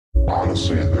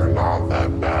Honestly, they're not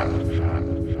that bad.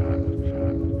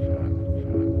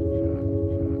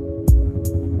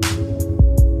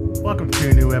 Welcome to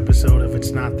a new episode of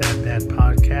It's Not That Bad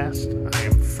podcast. I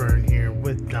am Fern here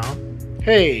with Dom.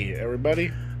 Hey,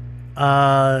 everybody.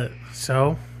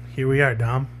 So here we are,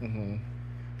 Dom.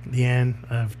 The end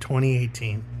of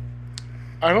 2018.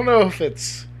 I don't know if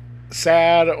it's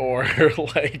sad or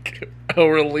like a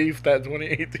relief that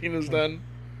 2018 is done.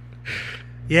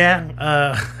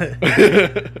 Yeah,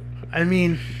 I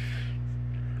mean,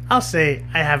 I'll say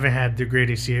I haven't had the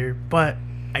greatest year, but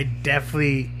I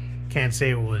definitely can't say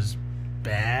it was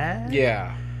bad.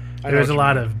 Yeah. There was a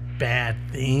lot of bad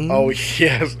things. Oh,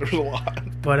 yes, there's a lot.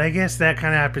 But I guess that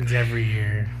kind of happens every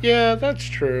year. Yeah, that's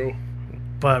true.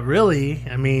 But really,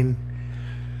 I mean,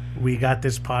 we got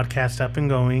this podcast up and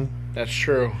going. That's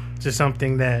true. It's just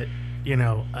something that, you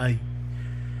know,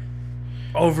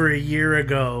 over a year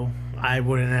ago, I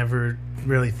wouldn't ever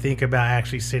really think about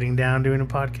actually sitting down doing a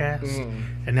podcast.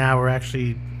 And now we're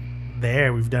actually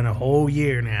there. We've done a whole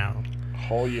year now.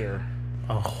 Whole year.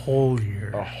 A whole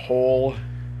year. A whole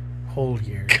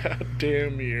year.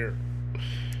 goddamn year.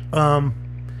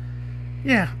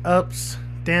 Yeah, ups,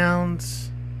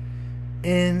 downs,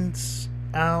 ins,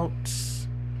 outs.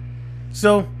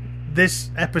 So this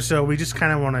episode, we just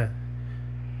kind of want to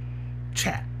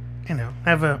chat, you know,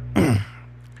 have a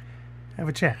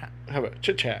chat. Have a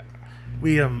chit chat.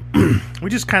 We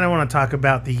just kind of want to talk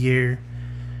about the year.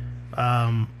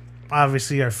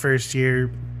 Obviously, our first year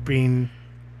being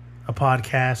a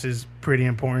podcast is pretty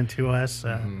important to us.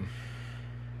 I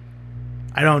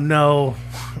don't know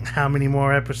how many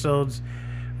more episodes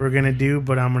we're going to do,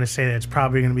 but I'm going to say that it's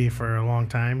probably going to be for a long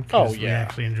time. Oh, yeah. We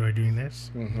actually enjoy doing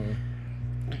this.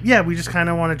 Yeah, we just kind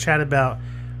of want to chat about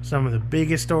some of the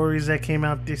biggest stories that came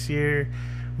out this year,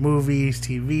 movies,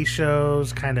 TV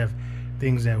shows, kind of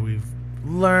things that we've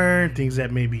learned, things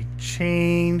that maybe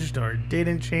changed or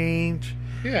didn't change.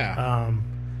 Yeah.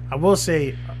 I will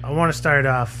say, I want to start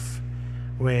off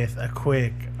with a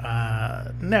quick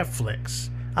Netflix.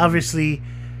 Obviously,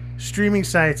 streaming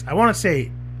sites, I want to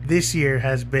say this year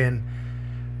has been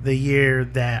the year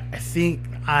that I think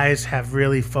eyes have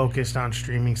really focused on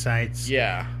streaming sites.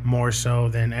 Yeah. More so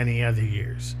than any other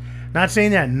years. Not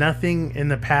saying that nothing in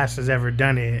the past has ever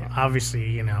done it. Obviously,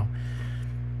 you know,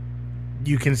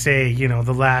 you can say, you know,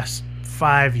 the last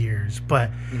 5 years. But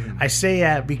I say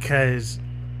that because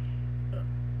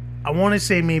I want to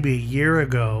say maybe a year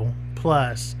ago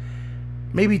plus,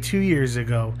 maybe 2 years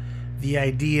ago, the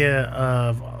idea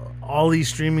of all these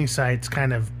streaming sites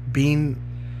kind of being,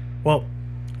 well,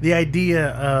 the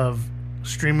idea of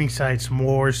streaming sites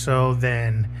more so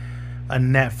than a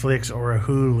Netflix or a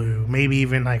Hulu, maybe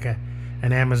even like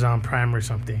an Amazon Prime or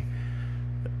something.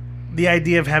 The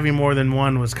idea of having more than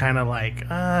one was kind of like,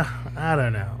 I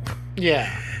don't know.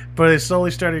 Yeah. But it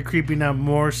slowly started creeping up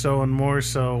more so and more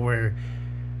so, where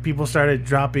people started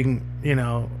dropping, you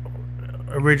know,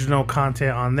 original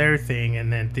content on their thing,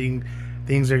 and then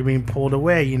things are being pulled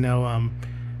away. You know,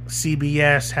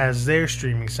 CBS has their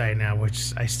streaming site now,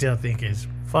 which I still think is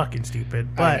fucking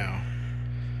stupid. But, I know.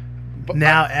 But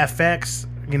now FX,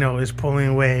 you know, is pulling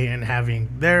away and having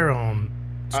their own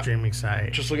streaming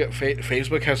site. Just look at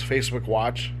Facebook has Facebook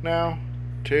Watch now,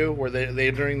 too, where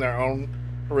they're doing their own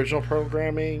original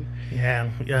programming.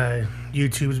 Yeah,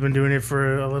 YouTube's been doing it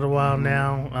for a little while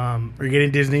now. We're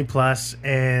getting Disney Plus,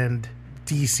 and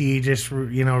DC just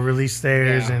released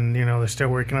theirs, and you know they're still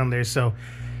working on theirs. So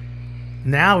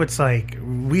now it's like,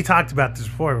 we talked about this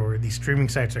before, where these streaming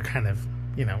sites are kind of,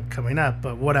 you know, coming up.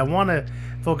 But what I want to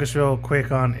focus real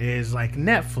quick on is like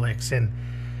Netflix. And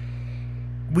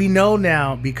we know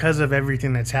now, because of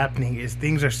everything that's happening, is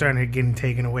things are starting to get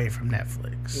taken away from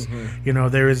Netflix. You know,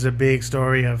 there is a big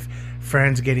story of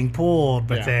Friends getting pulled,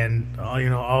 but then, you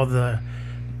know, all the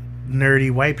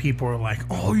nerdy white people are like,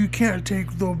 oh, you can't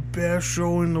take the best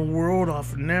show in the world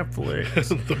off of Netflix.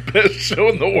 The best show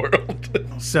in the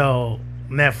world. So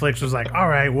Netflix was like, all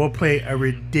right, we'll pay a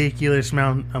ridiculous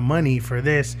amount of money for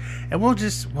this, and we'll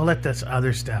let this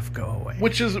other stuff go away.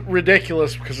 Which is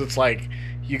ridiculous, because it's like,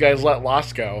 you guys let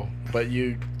Lost go, but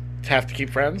you have to keep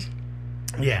Friends?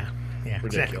 Yeah,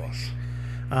 Ridiculous.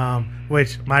 Exactly.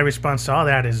 Which my response to all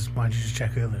that is, why don't you just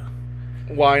check Hulu?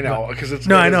 Well, I know, because it's...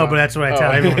 No, I know, but that's what I tell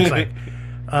everyone. It's like,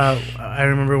 I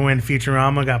remember when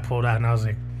Futurama got pulled out, and I was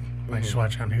like, why don't you just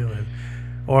watch it on Hulu?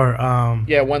 Or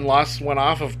yeah, when Lost went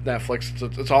off of Netflix,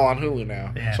 it's all on Hulu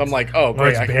now. Yeah, so I'm like, oh,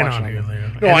 great, I can watch it on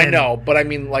Hulu. No, I know, but I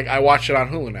mean, like, I watch it on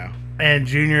Hulu now. And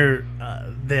Junior,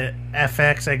 the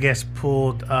FX, I guess,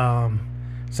 pulled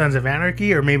Sons of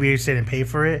Anarchy, or maybe you didn't pay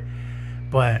for it.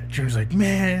 But Jim's like,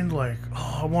 man, like,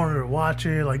 oh, I wanted to watch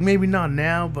it. Like, maybe not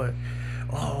now, but,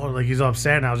 oh, like, he's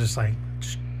upset. And I was just like,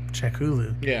 check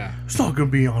Hulu. Yeah. It's not going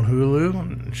to be on Hulu.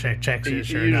 And checks it,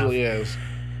 sure enough. It usually is.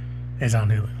 It's on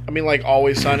Hulu. I mean, like,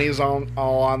 Always Sunny's all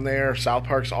on there. South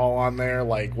Park's all on there.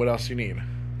 Like, what else do you need?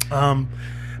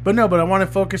 But I want to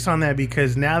focus on that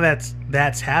because now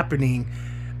that's happening.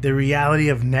 The reality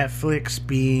of Netflix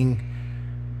being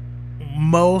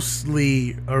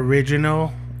mostly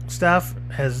original stuff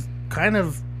has kind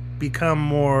of become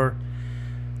more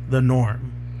the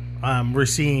norm. We're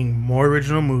seeing more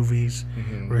original movies.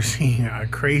 Mm-hmm. We're seeing a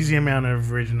crazy amount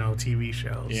of original TV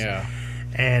shows. Yeah.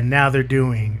 And now they're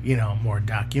doing, more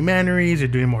documentaries. They're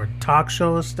doing more talk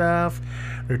show stuff.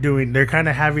 They're kind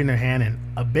of having their hand in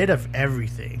a bit of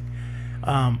everything.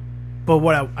 But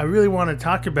what I really want to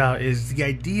talk about is the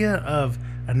idea of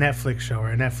a Netflix show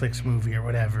or a Netflix movie or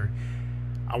whatever.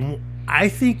 I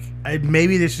think,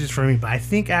 maybe this is for me, but I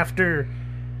think after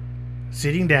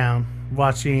sitting down,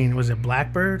 watching, was it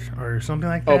Blackbird or something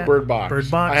like that? Oh, Bird Box.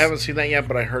 Bird Box. I haven't seen that yet,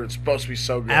 but I heard it's supposed to be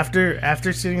so good.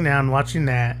 After sitting down, watching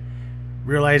that,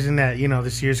 realizing that,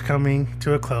 this year's coming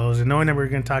to a close, and knowing that we're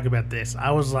going to talk about this,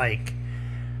 I was like,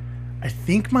 I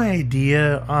think my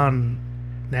idea on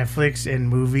Netflix and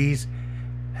movies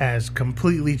has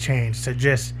completely changed to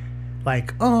just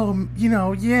like, oh,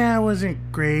 yeah, it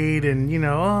wasn't great, and,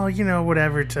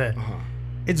 whatever, to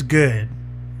it's good.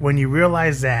 When you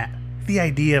realize that the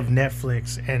idea of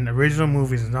Netflix and original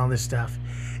movies and all this stuff,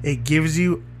 it gives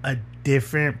you a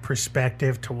different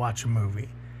perspective to watch a movie.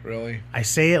 Really? I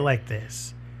say it like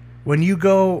this. When you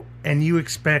go and you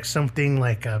expect something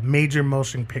like a major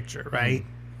motion picture, right?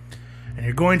 Mm-hmm. And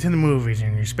you're going to the movies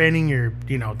and you're spending your,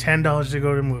 $10 to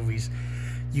go to movies,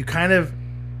 you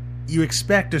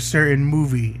expect a certain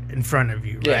movie in front of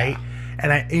you, right?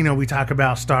 Yeah. And we talk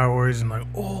about Star Wars and like,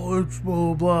 oh, it's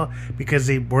blah, blah, because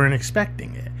they weren't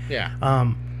expecting it. Yeah.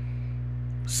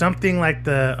 Something like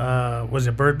was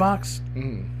it Bird Box?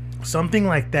 Mm. Something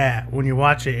like that, when you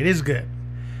watch it, it is good.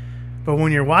 But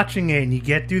when you're watching it and you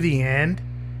get through the end,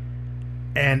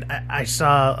 and I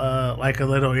saw like a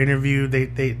little interview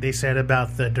they said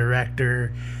about the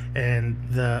director and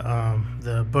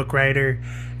the book writer,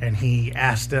 and he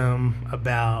asked them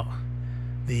about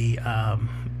the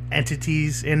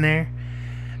entities in there,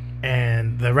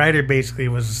 and the writer basically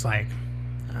was just like,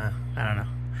 I don't know.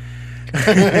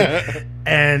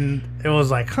 And it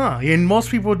was like, and most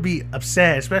people would be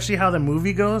upset, especially how the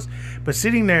movie goes, but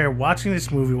sitting there watching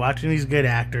this movie, watching these good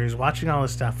actors, watching all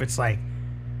this stuff, it's like,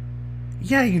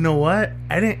 yeah, you know what,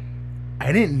 I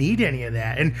didn't need any of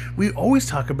that. And we always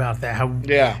talk about that, how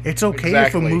it's okay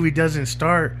if a movie doesn't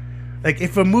start, like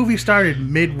if a movie started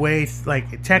midway,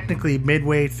 like technically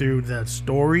midway through the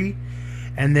story,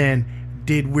 and then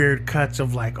did weird cuts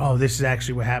of like, oh, this is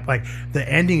actually what happened, like the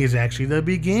ending is actually the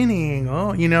beginning,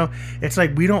 it's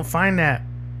like we don't find that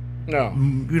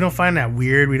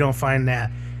weird, we don't find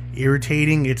that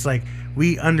irritating. It's like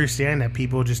we understand that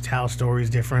people just tell stories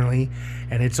differently,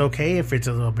 and it's okay if it's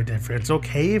a little bit different, it's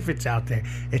okay if it's out there,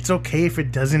 it's okay if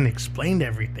it doesn't explain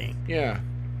everything.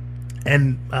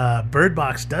 And Bird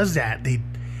Box does that.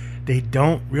 They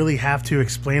don't really have to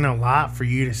explain a lot for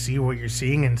you to see what you're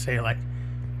seeing and say like,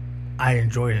 I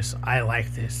enjoy this. I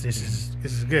like this. This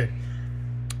is good.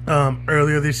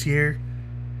 Earlier this year,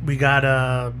 we got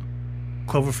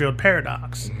Cloverfield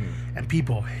Paradox, and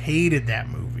people hated that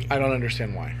movie. I don't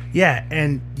understand why. Yeah,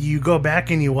 and you go back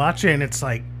and you watch it, and it's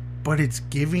like, but it's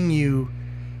giving you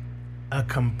a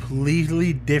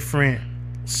completely different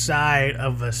side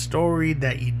of a story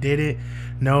that you didn't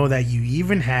know that you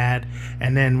even had,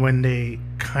 and then when they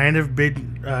kind of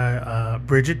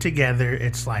bridge it together,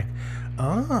 it's like,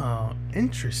 oh,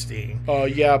 interesting. Oh,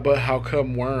 yeah, but how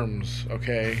come worms?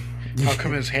 Okay. How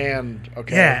come his hand?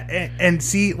 Okay. Yeah, and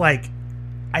see, like,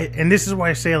 and this is why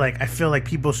I say, like, I feel like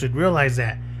people should realize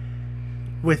that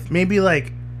with maybe,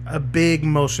 like, a big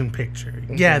motion picture,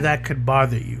 that could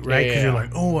bother you, right? Because you're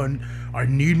like, oh, I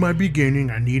need my beginning,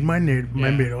 I need my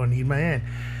middle, I need my end.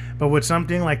 But with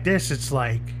something like this, it's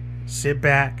like, sit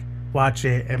back, watch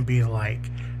it, and be like,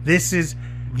 this is,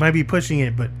 might be pushing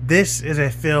it, but this is, I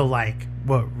feel like,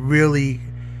 what really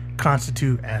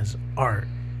constitute as art.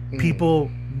 People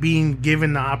being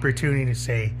given the opportunity to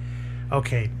say,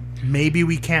 okay, maybe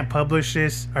we can't publish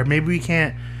this, or maybe we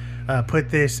can't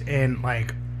put this in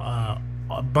like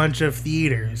a bunch of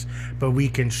theaters, but we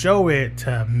can show it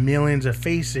to millions of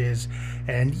faces.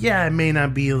 And yeah, it may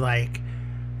not be like,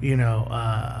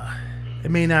 it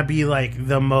may not be like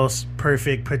the most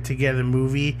perfect put together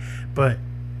movie, but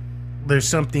there's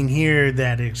something here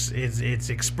that it's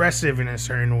expressive in a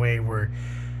certain way where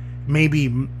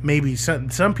maybe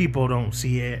some people don't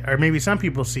see it, or maybe some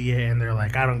people see it and they're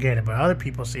like, I don't get it, but other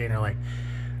people see it and they're like,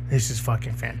 this is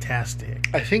fucking fantastic.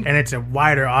 I think, and it's a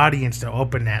wider audience to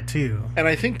open that too. And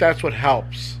I think that's what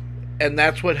helps, and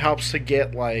that's what helps to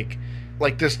get like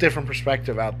this different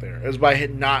perspective out there, is by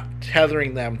not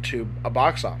tethering them to a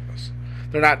box office.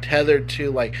 They're not tethered to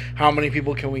like how many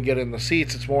people can we get in the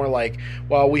seats. It's more like,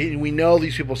 well, we know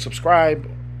these people subscribe.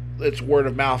 It's word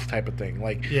of mouth type of thing.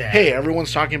 Like, hey,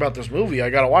 everyone's talking about this movie. I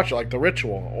gotta watch it. Like The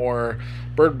Ritual or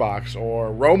Bird Box or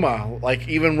Roma. Like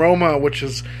even Roma, which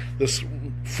is this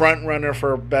front runner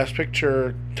for Best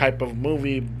Picture type of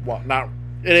movie. Well, not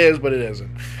it is, but it isn't.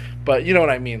 But you know what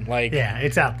I mean. Like, yeah,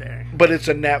 it's out there. But it's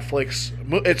a Netflix.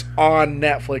 It's on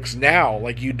Netflix now.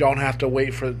 Like you don't have to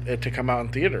wait for it to come out in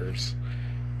theaters.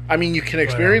 I mean, you can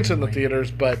experience it in the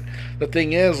theaters, but the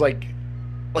thing is, like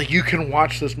you can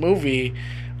watch this movie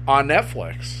on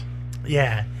Netflix.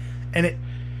 Yeah, and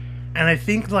I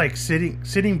think like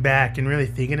sitting back and really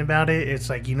thinking about it, it's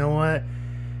like, you know what?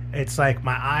 It's like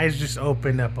my eyes just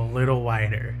opened up a little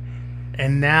wider,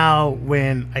 and now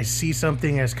when I see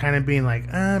something as kind of being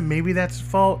like, maybe that's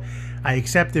fault, I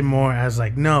accept it more as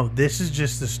like, no, this is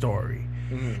just the story.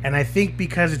 Mm-hmm. And I think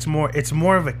because it's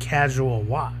more of a casual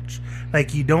watch.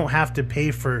 Like you don't have to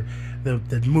pay for the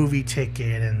movie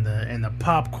ticket and the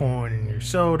popcorn and your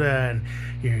soda, and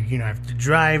you have to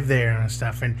drive there and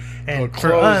stuff, and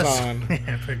for us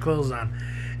for clothes on,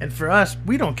 and for us,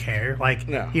 we don't care. Like,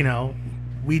 no.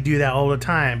 We do that all the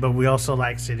time, but we also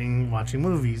like sitting watching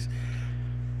movies.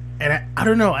 And I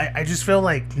don't know, I just feel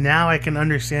like now I can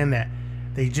understand that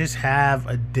they just have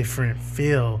a different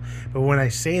feel. But when I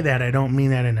say that, I don't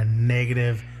mean that in a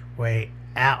negative way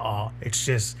at all. It's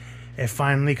just I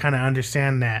finally kind of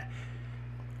understand that.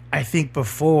 I think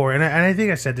before, and I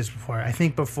think I said this before, I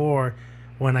think before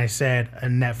when I said a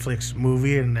Netflix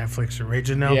movie, a Netflix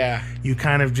original, you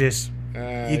kind of just,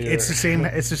 it's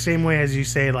the same way as you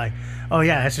say like, oh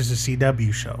yeah, that's just a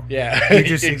CW show. Yeah, you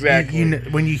just, exactly.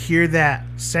 When you hear that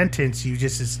sentence,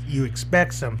 you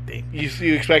expect something.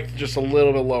 You expect just a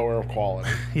little bit lower of quality.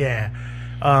 Yeah.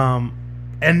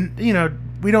 And,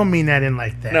 we don't mean that in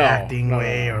like the acting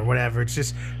way or whatever. It's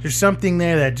just, there's something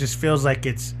there that just feels like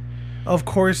it's, of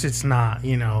course it's not,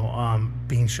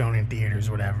 being shown in theaters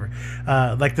or whatever.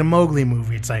 Like the Mowgli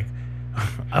movie, it's like,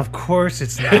 of course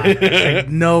it's not. Like,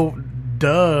 no,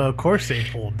 duh, of course they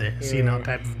pulled this,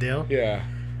 type of deal. Yeah.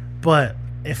 But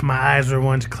if my eyes were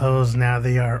once closed, now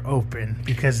they are open.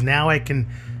 Because now I could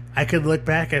look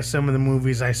back at some of the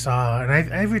movies I saw, and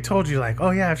I even told you, like, oh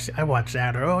yeah, I watched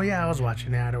that, or oh yeah, I was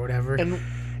watching that, or whatever.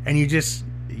 And you just,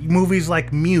 movies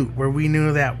like Mute, where we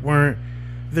knew that weren't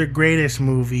their greatest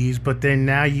movies, but then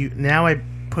now I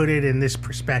put it in this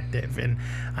perspective, and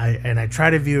I try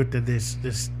to view it to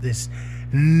this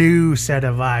new set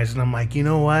of eyes, and I'm like, you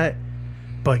know what?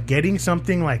 But getting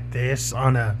something like this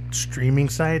on a streaming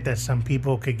site that some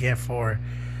people could get for,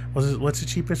 what's the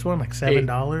cheapest one? Like $7,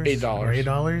 $8 or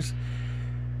 $8.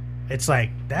 It's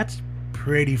like, that's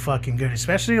pretty fucking good,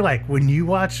 especially like when you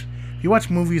watch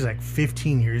movies like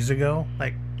 15 years ago,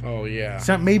 like. Oh yeah.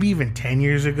 Maybe even 10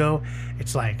 years ago,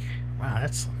 it's like, wow,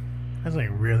 that's like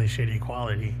really shitty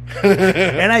quality.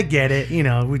 And I get it,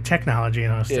 with technology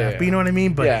and all stuff. Yeah. But you know what I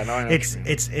mean? But I know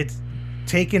it's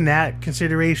taking that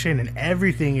consideration and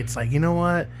everything. It's like, you know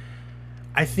what?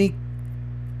 I think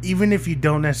even if you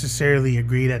don't necessarily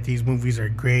agree that these movies are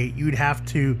great, you'd have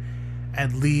to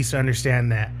at least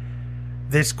understand that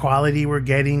this quality we're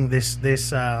getting, this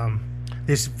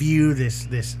view,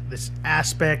 this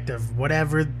aspect of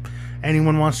whatever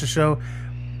anyone wants to show,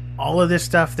 all of this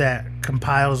stuff that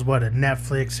compiles what a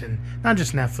Netflix, and not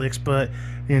just Netflix, but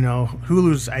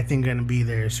Hulu's I think going to be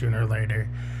there sooner or later.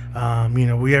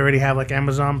 We already have like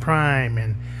Amazon Prime,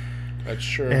 and that's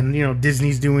true, and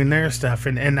Disney's doing their stuff,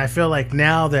 and I feel like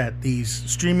now that these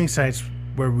streaming sites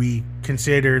where we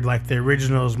considered like the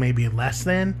originals maybe less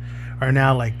than, are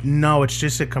now like, no, it's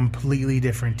just a completely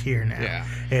different tier now. Yeah.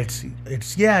 It's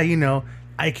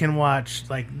I can watch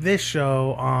like this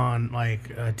show on like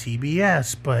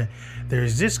TBS, but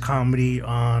there's this comedy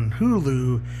on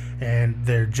Hulu, and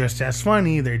they're just as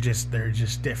funny. They're just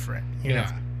different. You know?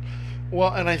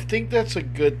 Well, and I think that's a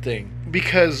good thing,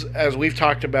 because as we've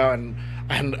talked about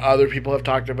and other people have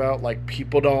talked about, like,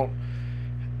 people don't.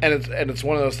 And it's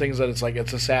one of those things that it's like,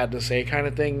 it's a sad to say kind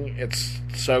of thing. It's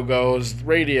so goes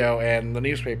radio and the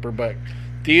newspaper, but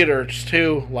theaters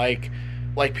too. Like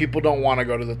people don't want to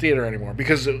go to the theater anymore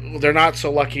because they're not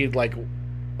so lucky like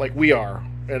we are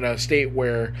in a state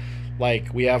where,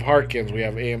 like, we have Harkins, we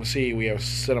have AMC, we have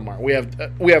Cinemark,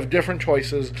 we have different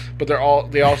choices, but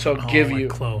they also give you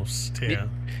close too.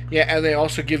 Yeah, and they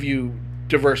also give you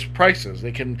diverse prices.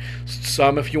 They can,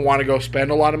 some, if you want to go spend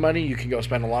a lot of money, you can go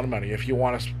spend a lot of money. If you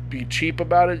want to be cheap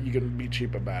about it, you can be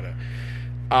cheap about it.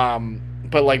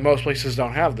 But like most places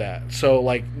don't have that. So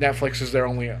like Netflix is their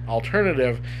only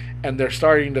alternative, and they're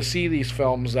starting to see these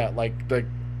films that like the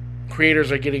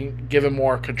creators are getting given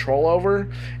more control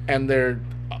over, and they're,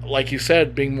 like you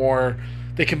said, being more,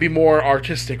 they can be more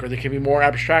artistic or they can be more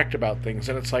abstract about things.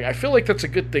 And it's like, I feel like that's a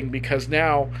good thing, because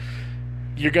now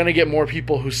you're going to get more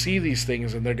people who see these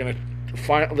things, and they're going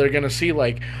to see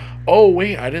like, oh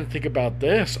wait, I didn't think about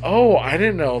this. Oh, I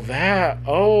didn't know that.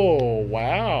 Oh,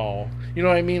 wow. You know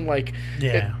what I mean? Like,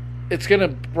 yeah, it's going to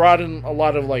broaden a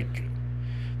lot of like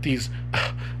these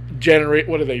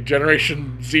what are they?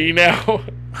 Generation Z now?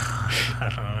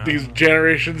 I don't know. These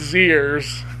Generation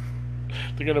Zers.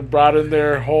 They're going to broaden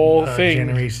their whole thing.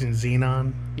 Generation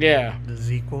Xenon. Yeah. The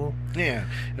sequel. Yeah.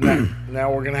 And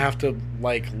now we're going to have to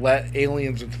like let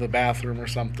aliens into the bathroom or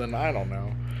something. I don't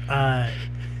know.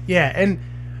 Yeah, and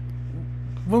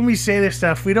when we say this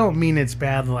stuff, we don't mean it's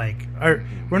bad. Like, or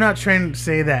we're not trying to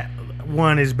say that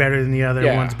one is better than the other,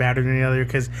 one's better than the other.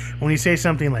 Because when you say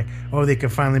something like, "Oh, they can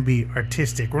finally be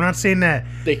artistic," we're not saying that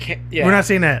they can't. Yeah. We're not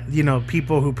saying that, you know,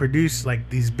 people who produce like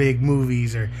these big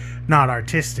movies are not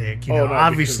artistic. You know, no,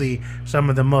 obviously, some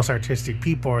of the most artistic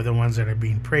people are the ones that are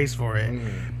being praised for it,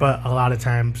 but a lot of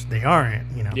times they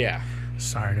aren't. You know. Yeah.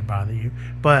 Sorry to bother you,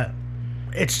 but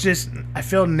it's just, I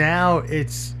feel now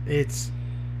it's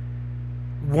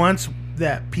once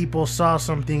that people saw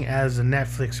something as a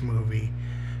Netflix movie,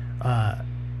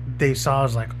 they saw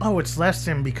as like, oh, it's less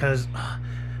than because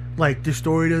like the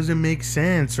story doesn't make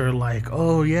sense, or like,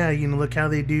 oh yeah, you know, look how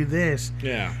they do this.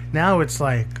 Yeah. Now it's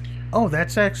like, oh,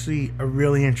 that's actually a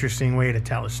really interesting way to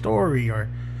tell a story, or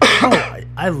oh,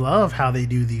 I love how they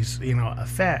do these, you know,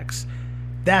 effects.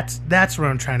 That's what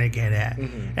I'm trying to get at.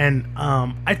 And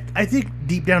I think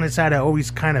deep down inside I always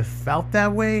kind of felt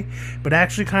that way, but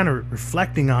actually kind of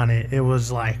reflecting on it, it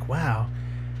was like, wow,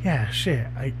 yeah, shit,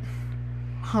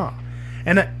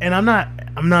 and I'm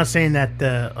not saying that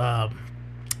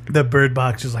the Bird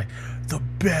Box is like the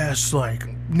best like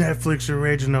Netflix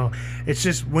original. It's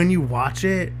just when you watch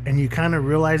it and you kind of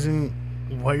realizing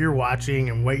what you're watching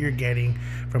and what you're getting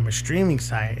from a streaming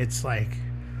site, it's like,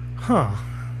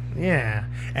 yeah.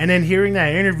 And then hearing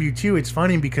that interview too, it's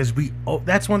funny because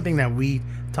that's one thing that we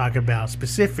talk about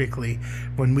specifically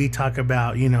when we talk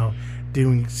about, you know,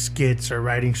 doing skits or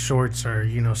writing shorts or,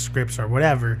 you know, scripts or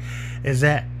whatever, is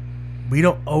that we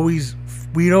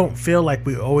don't feel like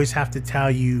we always have to tell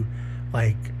you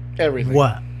like everything,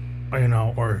 what, you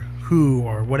know, or who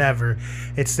or whatever.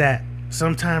 It's that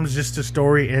sometimes just a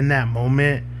story in that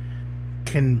moment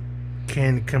can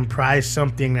comprise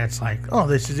something that's like, oh,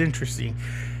 this is interesting.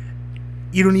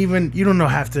 You don't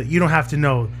have to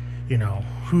know, you know,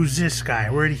 who's this guy?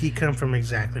 Where did he come from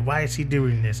exactly? Why is he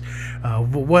doing this?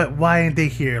 Why aren't they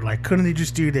here? Like, couldn't they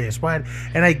just do this? Why?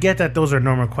 And I get that those are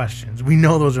normal questions. We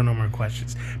know those are normal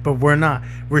questions, but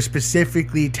we're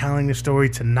specifically telling the story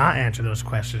to not answer those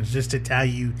questions, just to tell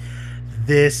you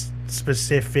this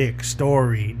specific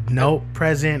story. No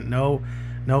present, no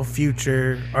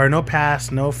future, or no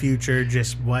past, no future,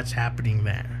 just what's happening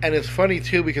there. And it's funny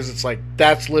too, because it's like,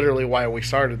 that's literally why we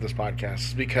started this podcast,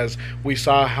 is because we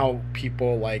saw how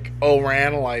people like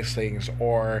overanalyze things,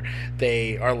 or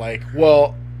they are like,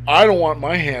 well, I don't want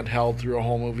my hand held through a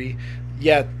whole movie.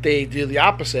 Yet they do the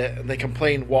opposite, and they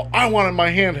complain, well, I wanted my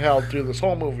hand held through this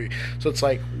whole movie. So it's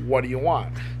like, what do you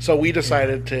want? So we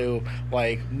decided to,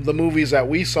 like, the movies that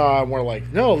we saw, and we're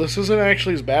like, no, this isn't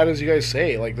actually as bad as you guys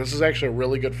say. Like, this is actually a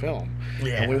really good film.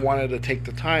 Yeah. And we wanted to take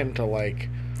the time to, like...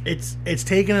 It's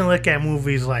taking a look at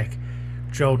movies like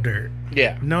Joe Dirt.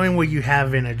 Yeah. Knowing what you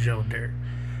have in a Joe Dirt.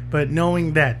 But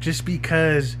knowing that just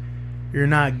because you're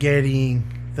not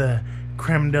getting the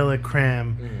creme de la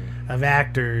creme of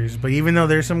actors, but even though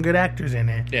there's some good actors in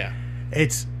it, yeah,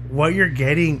 it's what you're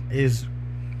getting is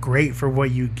great for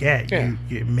what you get. Yeah.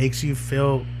 It makes you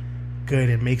feel good.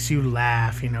 It makes you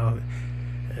laugh, you know,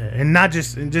 and not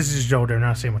just, and this is Joe Dirt, I'm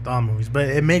not saying with all movies, but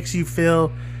it makes you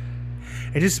feel,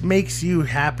 it just makes you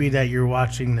happy that you're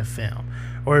watching the film,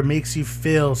 or it makes you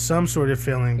feel some sort of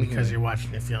feeling because you're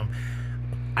watching the film.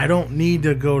 I don't need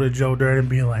to go to Joe Dirt and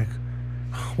be like,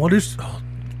 well, this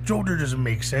Joe Dirt doesn't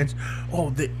make sense. So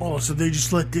they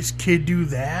just let this kid do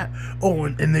that? Oh,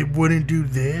 and they wouldn't do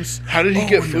this? How did he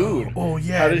get food? No. Oh,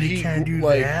 yeah, how did he can't do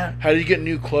like, that? How did he get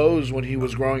new clothes when he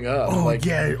was growing up? Oh, like,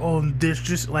 yeah. Oh, this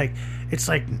just like, it's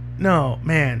like, no,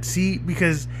 man. See,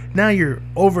 because now you're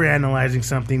overanalyzing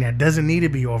something that doesn't need to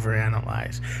be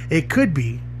overanalyzed. It could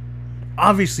be.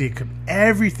 Obviously,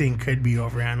 everything could be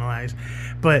overanalyzed.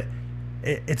 But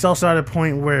it's also at a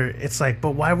point where it's like,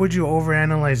 but why would you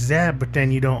overanalyze that? But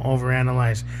then you don't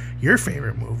overanalyze your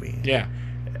favorite movie. Yeah.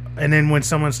 And then when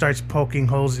someone starts poking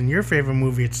holes in your favorite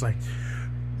movie, it's like,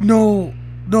 no,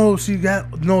 see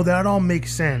that all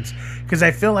makes sense. Because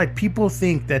I feel like people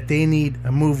think that they need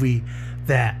a movie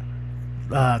that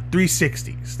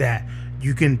 360s, that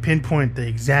you can pinpoint the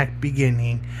exact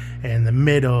beginning and the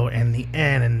middle and the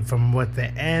end, and from what the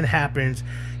end happens,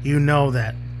 you know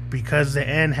that because the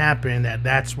end happened,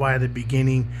 that's why the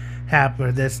beginning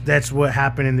happened. That's what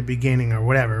happened in the beginning or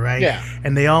whatever, right? Yeah.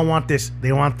 And they all want this.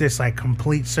 They want this like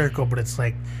complete circle, but it's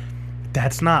like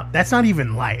that's not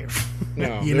even life.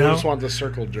 No, you they know? just want the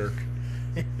circle jerk.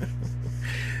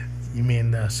 You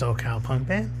mean the SoCal punk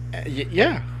band?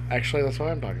 Yeah, actually, that's what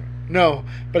I'm talking about. No,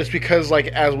 but it's because, like,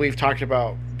 as we've talked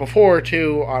about before,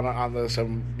 too, on this,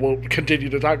 and we'll continue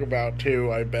to talk about,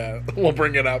 too, I bet. We'll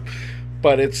bring it up.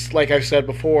 But it's, like I've said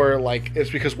before, like, it's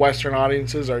because Western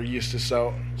audiences are used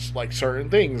to like, certain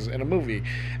things in a movie.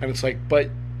 And it's like, but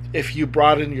if you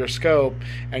broaden your scope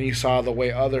and you saw the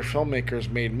way other filmmakers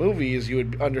made movies, you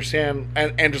would understand,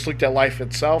 and just looked at life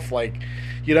itself, like,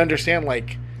 you'd understand,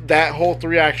 like, that whole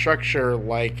 3-act structure,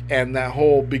 like, and that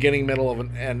whole beginning, middle,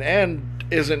 and end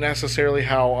isn't necessarily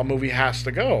how a movie has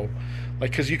to go.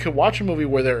 Like, because you could watch a movie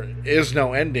where there is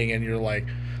no ending and you're, like,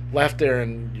 left there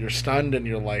and you're stunned and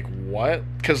you're like, what?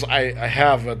 Because I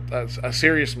have a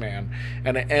Serious Man,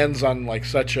 and it ends on, like,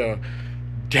 such a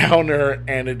downer,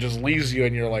 and it just leaves you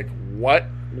and you're like, what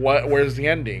where's the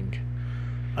ending?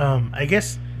 I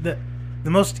guess the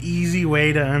most easy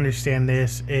way to understand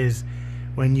this is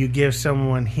when you give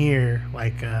someone here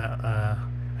like a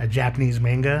Japanese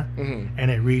manga, Mm-hmm. and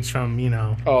it reads from the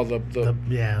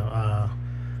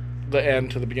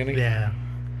end to the beginning.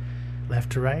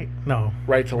 Left to right, no,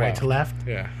 right to left.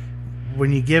 Yeah.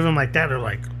 When you give them like that, they're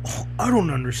like, oh, I don't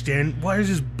understand. Why is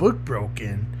this book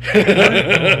broken?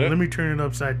 Let me turn it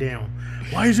upside down.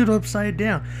 Why is it upside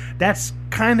down? That's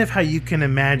kind of how you can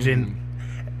imagine.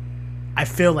 Mm-hmm. I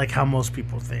feel like how most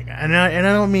people think, and I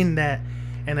don't mean that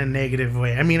in a negative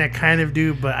way. I mean, I kind of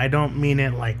do, but I don't mean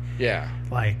it like,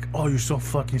 oh, you're so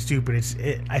fucking stupid.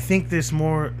 I think this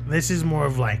is more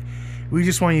of like, we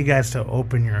just want you guys to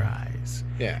open your eyes.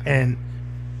 Yeah. And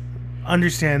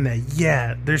understand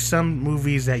that, there's some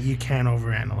movies that you can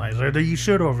overanalyze, or that you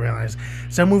should overanalyze.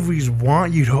 Some movies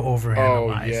want you to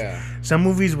overanalyze. Oh, yeah. Some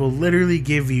movies will literally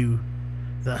give you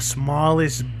the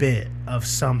smallest bit of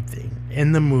something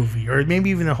in the movie, or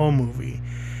maybe even the whole movie,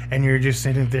 and you're just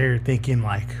sitting there thinking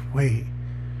like, wait,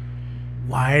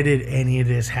 why did any of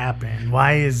this happen?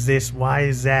 Why is this? Why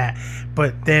is that?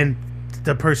 But then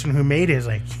the person who made it is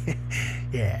like,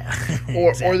 yeah.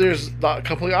 Exactly. Or there's the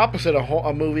complete opposite,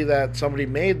 a movie that somebody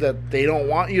made that they don't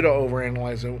want you to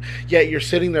overanalyze it, yet you're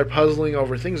sitting there puzzling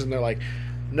over things, and they're like,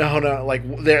 no, like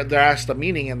they're asked the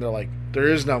meaning, and they're like, there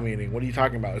is no meaning. What are you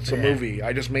talking about? It's a movie.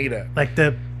 I just made it. Like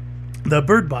the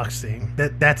Bird Box thing.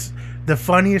 That's the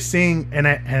funniest thing, and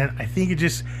I think it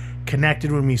just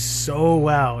connected with me so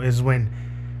well is when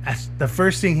the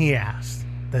first thing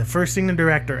the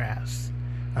director asked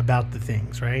about the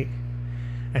things, right?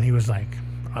 And he was like,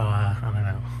 I don't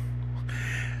know.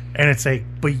 And it's like,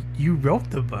 but you wrote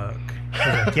the book. I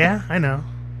was like, yeah, I know.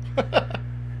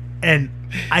 And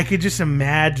I could just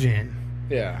imagine.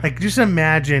 Yeah. Like, just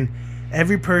imagine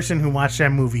every person who watched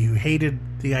that movie who hated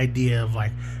the idea of,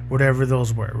 like, whatever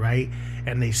those were, right?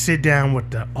 And they sit down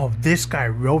with this guy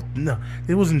wrote. No,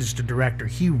 it wasn't just a director.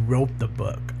 He wrote the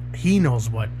book. He knows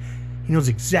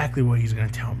exactly what he's going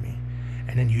to tell me.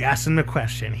 And then you ask him the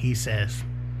question. He says,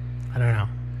 I don't know.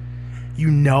 You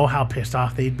know how pissed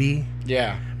off they'd be.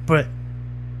 Yeah. But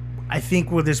I think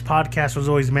what this podcast was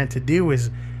always meant to do is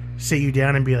sit you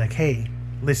down and be like, hey,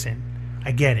 listen,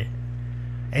 I get it.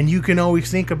 And you can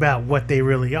always think about what they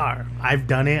really are. I've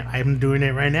done it. I'm doing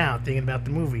it right now, thinking about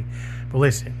the movie. But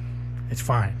listen, it's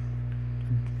fine.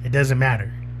 It doesn't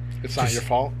matter. It's not your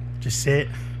fault. Just sit,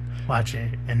 watch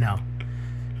it, and know.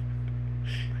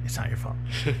 It's not your fault.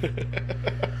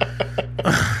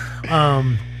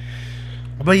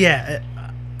 But yeah,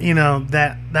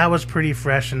 that was pretty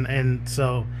fresh, and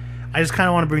so I just kind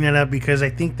of want to bring that up because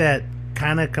I think that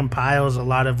kind of compiles a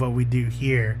lot of what we do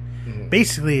here. Mm-hmm.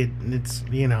 Basically,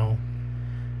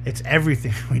 it's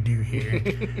everything we do here.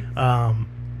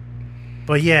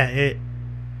 But yeah,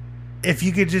 if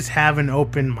you could just have an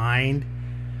open mind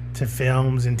to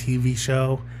films and TV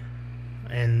show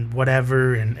and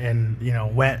whatever, and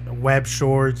web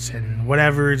shorts and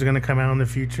whatever is going to come out in the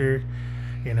future.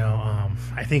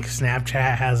 I think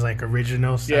Snapchat has like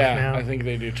original stuff now. Yeah, I think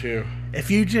they do too. If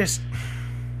you just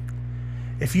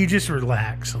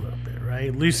relax a little bit,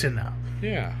 right? Loosen up.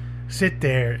 Yeah. sit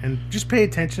there and just pay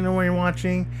attention to what you're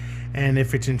watching. And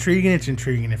if it's intriguing, it's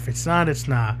intriguing. If it's not, it's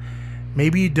not.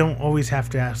 Maybe you don't always have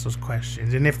to ask those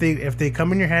questions. And if they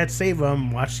come in your head, save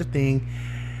them, watch the thing,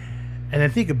 and then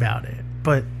think about it.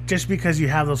 But just because you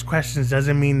have those questions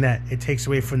doesn't mean that it takes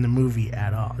away from the movie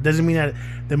at all. It doesn't mean that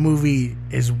the movie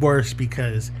is worse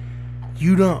because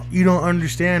you don't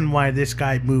understand why this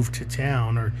guy moved to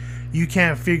town, or you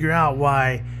can't figure out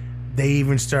why they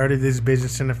even started this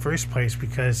business in the first place,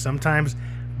 because sometimes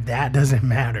that doesn't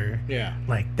matter. Yeah.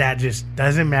 Like, that just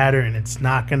doesn't matter, and it's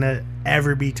not going to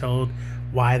ever be told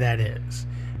why that is.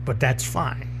 But that's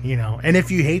fine, you know. And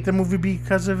if you hate the movie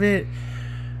because of it,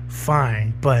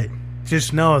 fine. But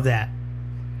just know that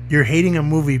you're hating a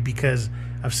movie because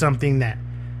of something that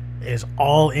is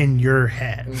all in your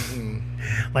head. Mm-hmm.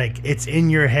 Like, it's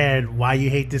in your head why you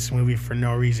hate this movie for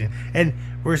no reason. And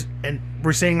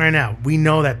we're saying right now, we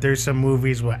know that there's some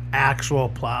movies with actual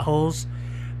plot holes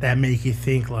that make you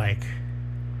think like,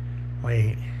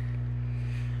 wait,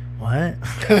 what?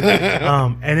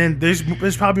 And then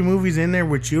there's probably movies in there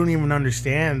which you don't even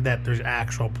understand that there's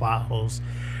actual plot holes,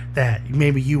 that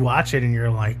maybe you watch it and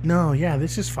you're like, no, yeah,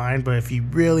 this is fine. But if you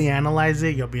really analyze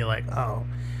it, you'll be like, oh,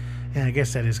 yeah, I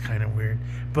guess that is kind of weird.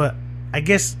 But I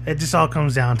guess it just all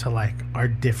comes down to like our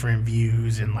different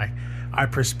views and like our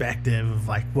perspective of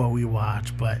like what we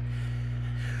watch. But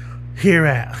here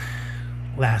at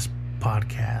Last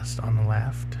Podcast on the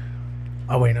Left,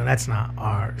 oh wait, no, that's not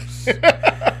ours.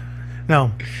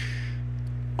 No,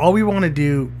 all we want to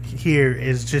do here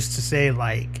is just to say,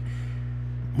 like,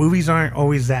 movies aren't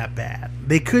always that bad.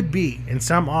 They could be, and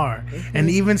some are. Mm-hmm. And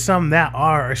even some that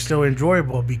are still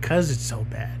enjoyable because it's so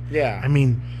bad. Yeah. I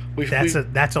mean,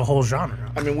 that's a whole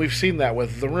genre. I mean, we've seen that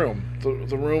with The Room.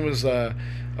 The Room is a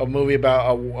movie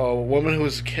about a woman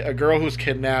a girl who's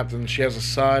kidnapped, and she has a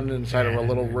son inside of a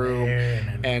little room.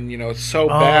 And, you know, it's so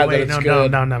bad that it's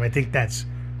good. No. I think that's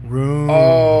Room.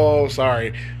 Oh,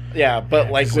 sorry. Yeah, but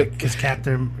yeah, like with... Because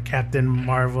Captain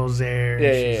Marvel's there.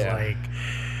 And she's like...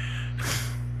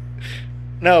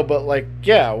 No, but like,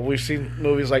 yeah, we've seen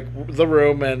movies like The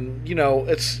Room, and you know,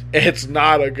 it's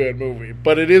not a good movie,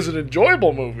 but it is an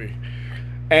enjoyable movie.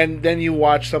 And then you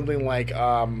watch something like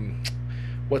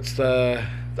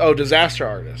Disaster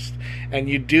Artist, and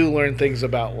you do learn things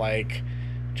about like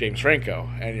James Franco,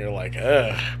 and you're like,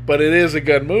 ugh, but it is a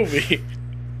good movie.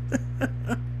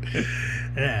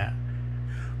 Yeah,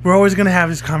 we're always gonna have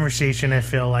this conversation, I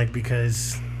feel like,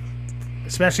 because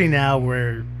especially now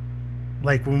we're.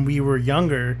 Like when we were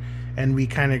younger and we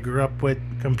kind of grew up with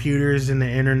computers and the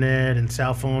internet and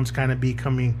cell phones kind of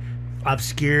becoming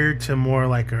obscure to more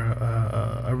like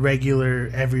a regular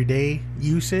everyday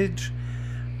usage,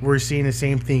 we're seeing the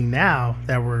same thing now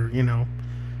that we're, you know,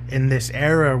 in this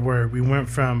era where we went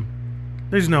from,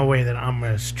 there's no way that I'm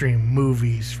going to stream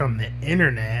movies from the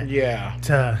internet. Yeah.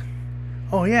 To,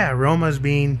 oh yeah, Roma's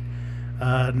being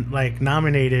like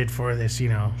nominated for this, you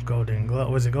know, Golden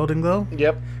Globe. Was it Golden Globe?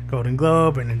 Yep. Golden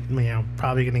Globe, and you know,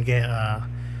 probably gonna get a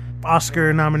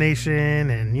Oscar nomination,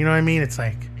 and you know what I mean. It's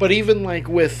like, but even like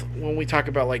with when we talk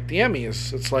about like the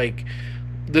Emmys, it's like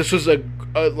this was a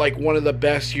like one of the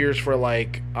best years for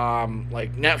like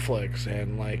Netflix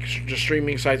and like just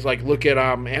streaming sites. Like look at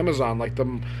Amazon, like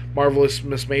the Marvelous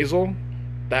Miss Maisel,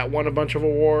 that won a bunch of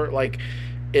award. Like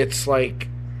it's like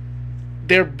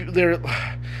they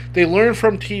learn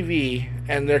from TV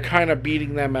and they're kind of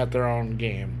beating them at their own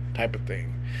game type of thing.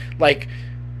 Like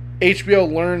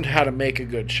HBO learned how to make a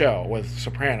good show with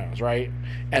Sopranos, right?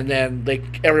 And then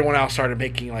everyone else started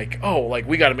making like, oh, like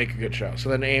we got to make a good show. So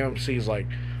then AMC's like,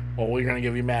 well, we're going to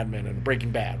give you Mad Men and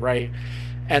Breaking Bad, right?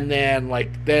 And then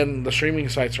then the streaming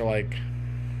sites are like,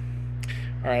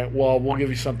 all right, well, we'll give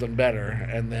you something better.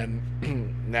 And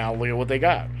then now look at what they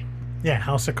got. Yeah,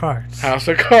 House of Cards. House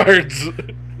of Cards.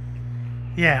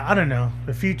 Yeah, I don't know.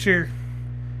 The future's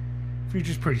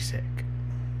pretty sick.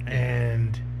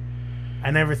 And I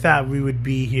never thought we would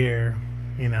be here,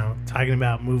 you know, talking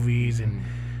about movies and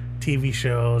TV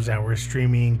shows that we're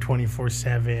streaming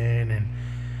 24/7 and,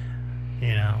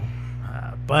 you know,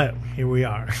 but here we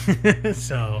are.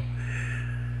 So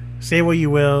say what you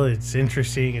will. It's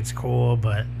interesting. It's cool,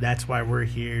 but that's why we're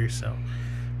here. So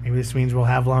maybe this means we'll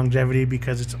have longevity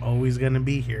because it's always going to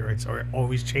be here. It's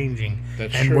always changing.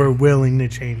 That's and true. We're willing to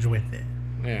change with it.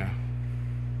 Yeah.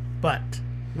 But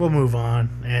we'll move on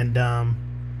and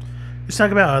let's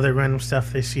talk about other random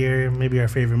stuff this year. Maybe our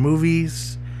favorite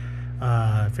movies,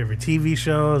 favorite TV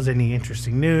shows, any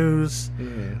interesting news.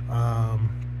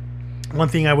 One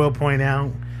thing I will point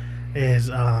out is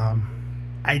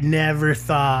I never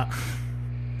thought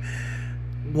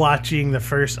watching the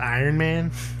first Iron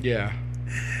Man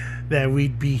that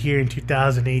we'd be here in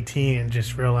 2018 and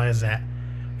just realize that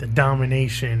the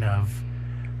domination of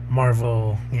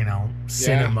Marvel,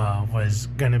 cinema was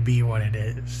gonna be what it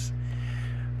is.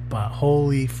 But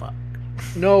holy fuck.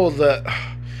 No, the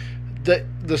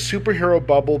superhero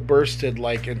bubble bursted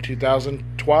like in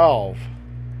 2012.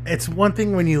 It's one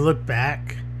thing when you look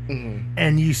back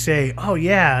and you say, "Oh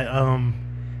yeah,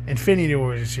 Infinity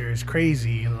War this year is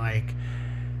crazy,"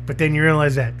 but then you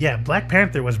realize that Black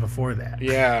Panther was before that.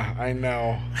 Yeah, I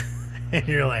know. And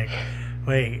you're like,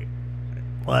 "Wait,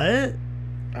 what?"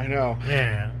 I know.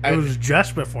 Yeah, it was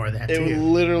just before that. It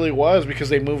literally was, because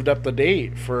they moved up the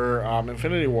date for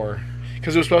Infinity War,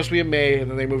 because it was supposed to be in May, and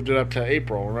then they moved it up to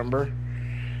April. Remember?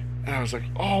 And I was like,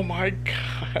 "Oh my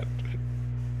god,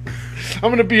 I'm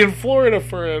gonna be in Florida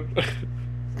for it."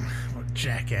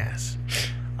 Jackass.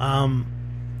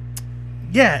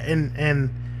 Yeah, and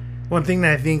one thing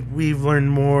that I think we've learned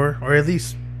more, or at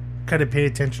least kind of paid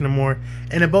attention to more,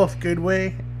 in a both good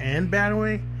way and bad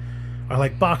way, are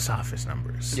like box office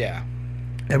numbers. Yeah.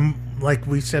 And like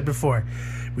we said before,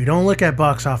 we don't look at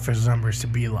box office numbers to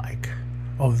be like,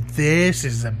 "Oh, this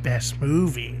is the best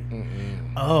movie."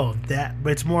 Oh, that.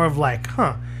 But it's more of like,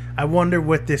 I wonder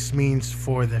what this means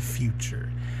for the future.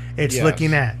 It's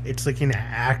looking at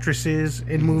actresses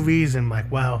in movies and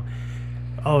like, wow,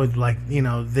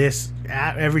 this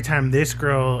every time this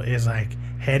girl is like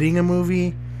heading a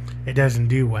movie, it doesn't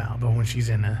do well. But when she's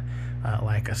in a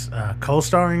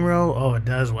co-starring role, it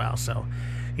does well. So,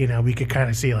 we could kind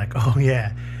of see like, oh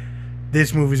yeah,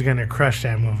 this movie's gonna crush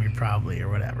that movie probably, or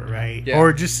whatever, right? Yeah.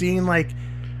 Or just seeing like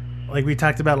we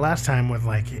talked about last time with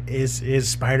like, is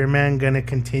Spider-Man gonna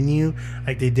continue?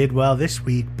 Like they did well this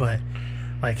week, but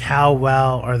like how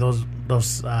well are those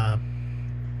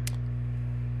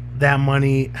that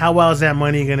money? How well is that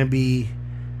money gonna be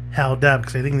held up?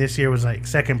 Because I think this year was like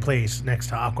second place next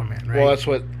to Aquaman, right? Well, that's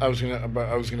what I was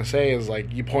gonna say, is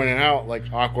like you pointed out, like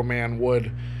Aquaman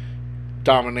would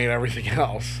dominate everything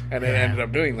else, and it ended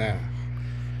up doing that.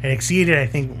 It exceeded, I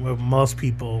think, what most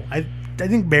people. I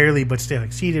think barely, but still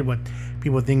exceeded what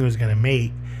people think it was going to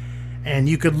make. And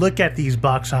you could look at these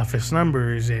box office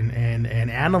numbers and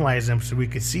analyze them, so we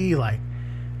could see like,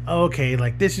 okay,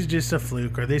 like this is just a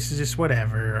fluke, or this is just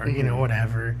whatever, or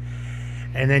whatever.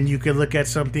 And then you could look at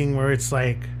something where it's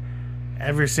like,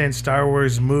 ever since Star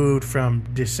Wars moved from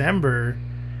December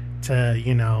to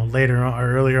later on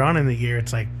or earlier on in the year,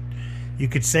 it's like you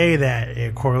could say that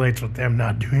it correlates with them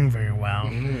not doing very well.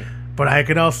 But I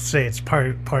could also say it's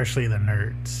partially the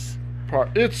nerds.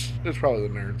 It's probably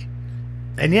the nerds.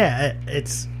 And yeah,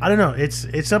 it's, I don't know, it's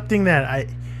something that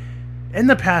in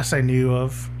the past I knew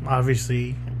of,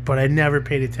 obviously, but I never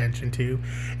paid attention to.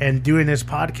 And doing this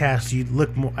podcast, you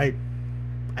look more. I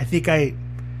think I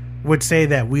would say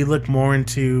that we look more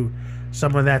into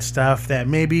some of that stuff that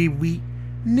maybe we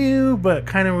knew, but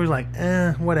kind of was like,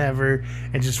 whatever,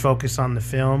 and just focus on the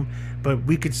film. But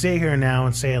we could sit here now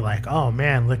and say like, oh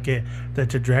man, look at the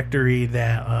trajectory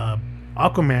that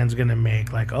Aquaman's gonna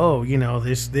make. Like, oh,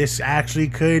 this actually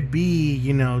could be,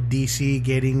 DC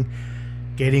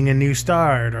getting a new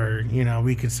start, or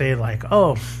we could say like,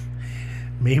 oh,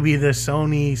 maybe the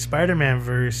Sony Spider-Man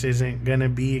verse isn't gonna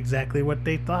be exactly what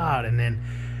they thought. And then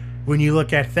when you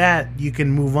look at that, you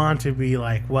can move on to be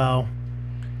like, well,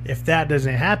 if that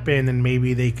doesn't happen, then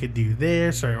maybe they could do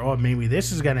this, or maybe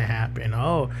this is gonna happen.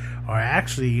 Or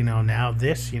actually, now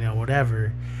this,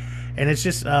 whatever. And it's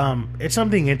just, it's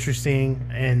something interesting.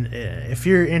 And if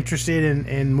you're interested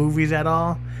in movies at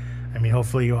all, I mean,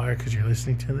 hopefully you are, because you're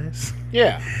listening to this.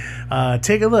 Yeah.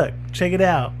 Take a look. Check it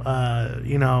out.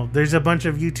 There's a bunch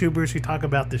of YouTubers who talk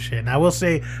about this shit. And I will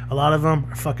say a lot of them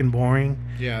are fucking boring.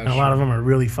 Yeah. And a lot of them are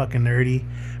really fucking nerdy.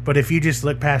 But if you just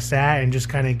look past that and just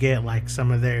kind of get like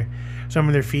some of their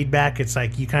feedback, it's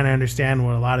like you kind of understand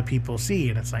what a lot of people see.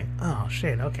 And it's like, oh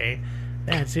shit, okay,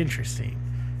 that's interesting.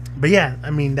 But yeah,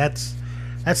 I mean, that's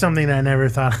something that I never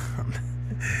thought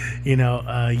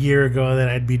a year ago that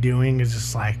I'd be doing, is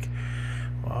just like,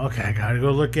 well, okay, I gotta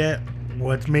go look at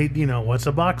what's made, what's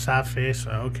a box office.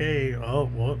 Okay,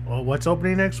 what's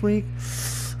opening next week?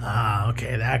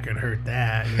 Okay, that could hurt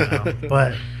that,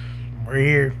 but we're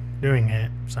here doing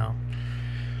it, so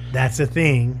that's a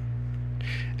thing.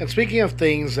 And speaking of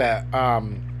things that,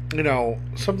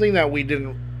 something that we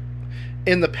didn't,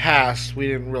 in the past, we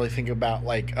didn't really think about,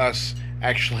 like us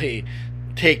actually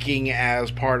taking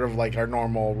as part of like our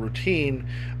normal routine.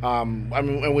 I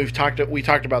mean, and we talked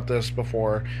about this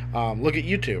before. Look at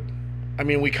YouTube. I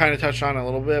mean, we kind of touched on it a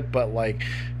little bit, but like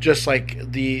just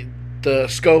like the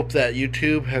scope that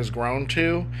YouTube has grown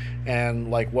to,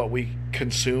 and like what we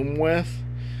consume with,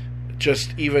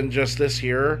 just this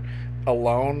year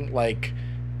alone, like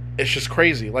it's just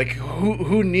crazy. Like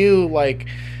who knew? Like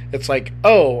it's like,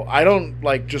 oh, I don't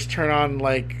like just turn on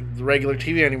like the regular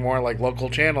TV anymore, like local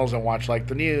channels, and watch like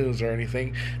the news or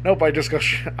anything. Nope, I just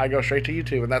I go straight to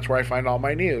YouTube, and that's where I find all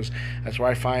my news. That's where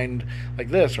I find like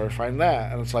this or I find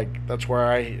that, and it's like that's where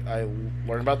I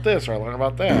learn about this or I learn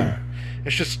about that.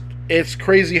 It's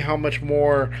crazy how much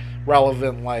more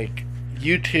relevant like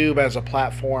YouTube as a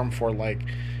platform for like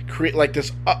create like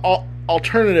this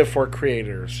alternative for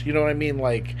creators. You know what I mean?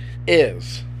 Like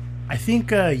is. I think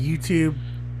YouTube,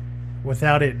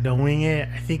 without it knowing it,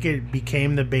 I think it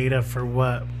became the beta for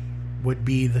what would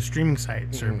be the streaming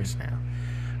site service now.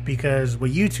 Because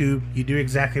with YouTube, you do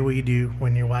exactly what you do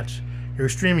when you watch your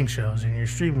streaming shows and your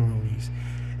streaming movies.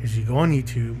 Is you go on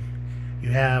YouTube, you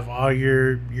have all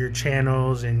your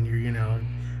channels and your, you know,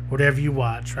 whatever you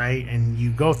watch, right? And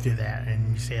you go through that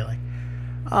and you say like,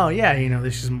 oh yeah, you know,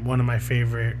 this is one of my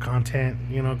favorite content,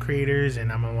 you know, creators,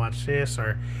 and I'm gonna watch this.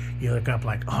 Or you look up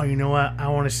like, oh, you know what, I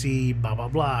want to see blah blah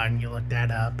blah, and you look that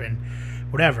up and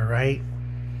whatever, right?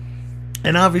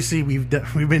 And obviously we've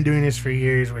been doing this for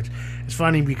years, which is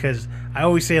funny because I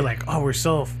always say like, oh, we're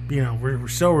so, you know, we're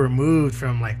so removed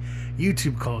from like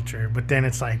YouTube culture, but then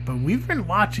it's like, but we've been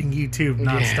watching YouTube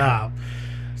nonstop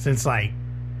since like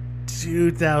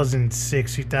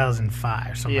 2006,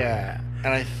 2005, something like that.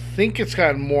 And I think it's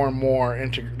gotten more and more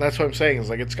that's what I'm saying, is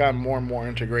like it's gotten more and more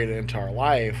integrated into our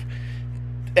life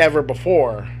ever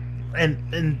before.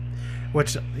 And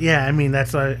which, yeah, I mean,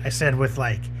 that's what I said with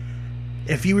like,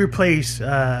 if you replace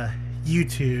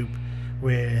YouTube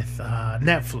with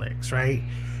Netflix, right?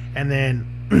 And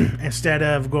then instead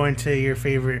of going to your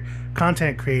favorite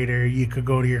content creator, you could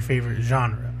go to your favorite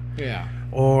genre. Yeah.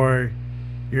 Or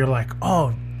you're like,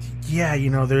 oh, yeah, you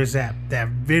know, there's that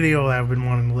video that I've been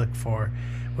wanting to look for,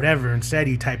 whatever. Instead,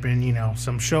 you type in, you know,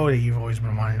 some show that you've always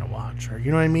been wanting to watch, or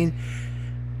you know what I mean.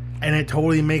 And it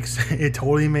totally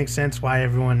makes sense why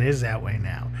everyone is that way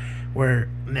now. Where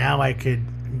now I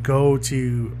could go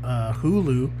to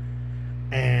Hulu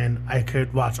and I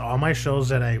could watch all my shows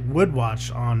that I would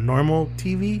watch on normal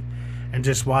TV and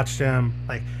just watch them,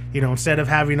 like, you know, instead of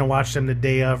having to watch them the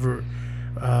day of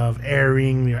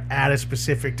airing, you know, at a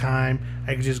specific time.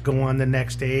 I could just go on the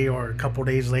next day or a couple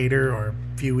days later or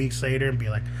a few weeks later and be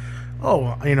like,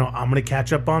 oh, you know, I'm going to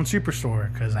catch up on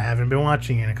Superstore because I haven't been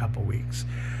watching it in a couple weeks.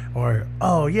 Or,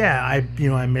 oh, yeah, I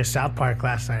missed South Park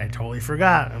last night. I totally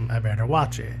forgot. I better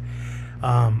watch it.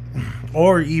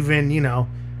 Or even, you know,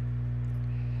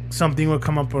 something will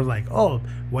come up with like, oh,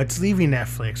 what's leaving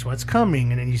Netflix? What's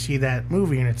coming? And then you see that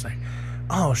movie and it's like,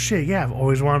 oh shit, yeah, I've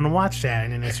always wanted to watch that.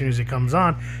 And then as soon as it comes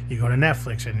on, you go to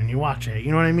Netflix and then you watch it.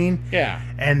 You know what I mean? Yeah.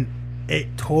 And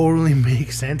it totally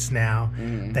makes sense now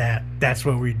that that's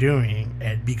what we're doing.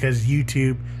 And because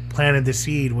YouTube planted the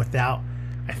seed without,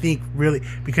 I think, really,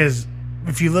 because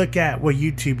if you look at what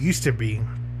YouTube used to be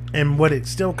and what it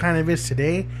still kind of is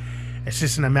today, it's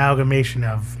just an amalgamation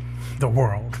of the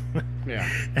world. Yeah.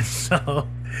 And so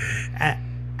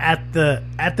at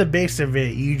the base of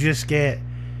it, you just get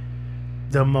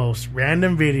the most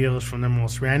random videos from the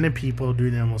most random people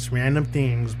doing the most random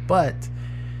things, but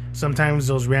sometimes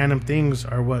those random things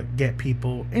are what get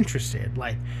people interested.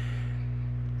 Like,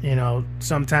 you know,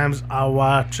 sometimes I'll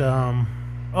watch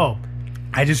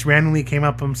I just randomly came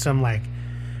up on some, like,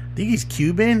 I think he's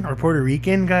Cuban or Puerto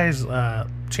Rican guy's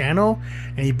channel,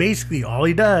 and he basically, all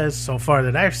he does so far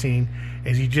that I've seen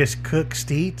is he just cooks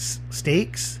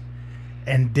steaks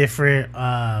and different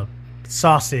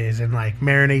sauces and like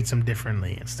marinates them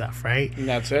differently and stuff, right? And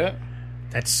that's it?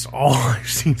 That's all I've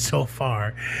seen so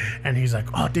far. And he's like,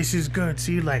 oh, this is good.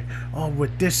 See, like, oh,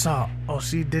 with this salt. Oh,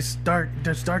 see, this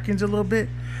darkens a little bit.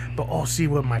 But, oh, see,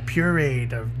 with my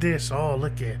pureed of this. Oh,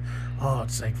 look at, oh,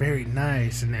 it's like very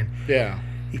nice. And then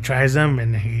he tries them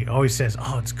and he always says,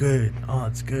 oh, it's good. Oh,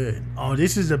 it's good. Oh,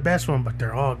 this is the best one, but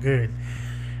they're all good.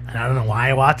 And I don't know why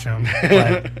I watch them.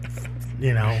 But,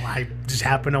 you know, I just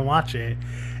happen to watch it.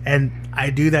 And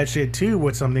I do that shit too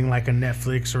with something like a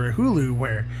Netflix or a Hulu,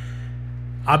 where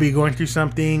I'll be going through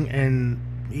something and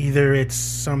either it's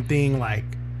something like,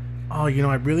 oh, you know,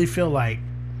 I really feel like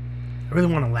I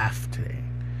really want to laugh today.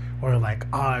 Or like,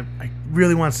 oh, I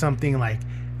really want something like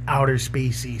outer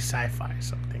spacey sci-fi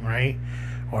something, right?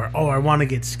 Or, oh, I want to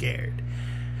get scared.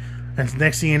 And the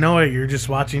next thing you know it, you're just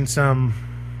watching some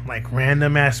like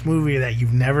random ass movie that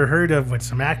you've never heard of with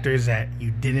some actors that you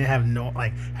didn't have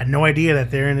had no idea that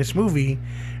they're in this movie,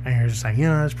 and you're just like, you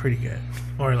know, that's pretty good.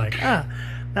 Or like, that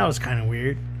was kind of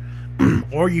weird.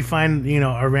 Or you find, you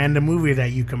know, a random movie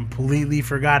that you completely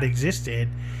forgot existed,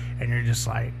 and you're just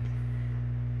like,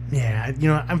 yeah, you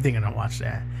know, I'm thinking I'll watch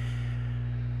that.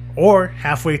 Or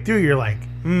halfway through, you're like,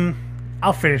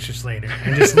 I'll finish this later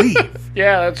and just leave.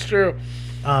 Yeah, that's true.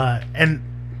 And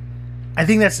I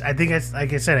think that's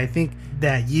like I said, I think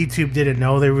that YouTube didn't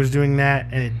know they was doing that,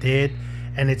 and it did.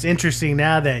 And it's interesting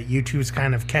now that YouTube's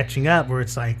kind of catching up, where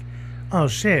it's like, oh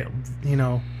shit,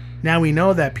 now we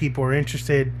know that people are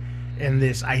interested in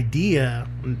this idea.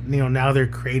 Now they're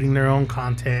creating their own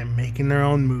content, making their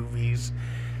own movies,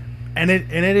 and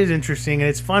it is interesting. And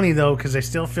it's funny though, because I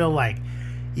still feel like,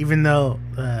 even though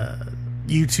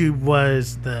YouTube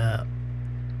was the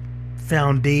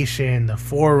foundation, the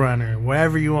forerunner,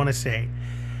 whatever you want to say,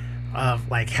 of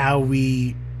like how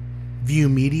we view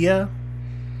media,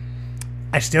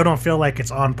 I still don't feel like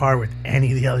it's on par with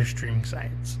any of the other streaming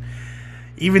sites.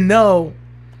 Even though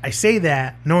I say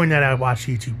that knowing that I watch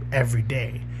YouTube every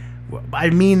day. I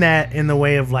mean that in the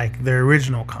way of like their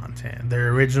original content, their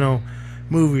original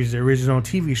movies, their original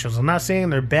TV shows. I'm not saying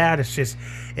they're bad. It's just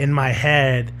in my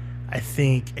head, I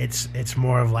think it's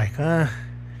more of like,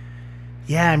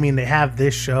 yeah, I mean, they have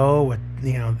this show with,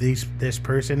 this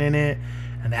person in it,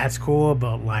 and that's cool,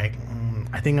 but like,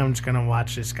 I think I'm just gonna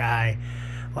watch this guy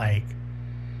like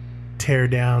tear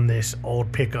down this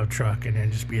old pickup truck and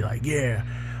then just be like, yeah,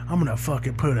 I'm gonna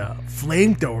fucking put a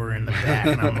flamethrower in the back.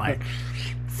 And I'm like,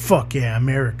 fuck yeah,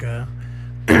 America.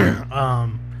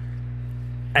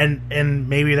 And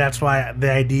maybe that's why the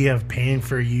idea of paying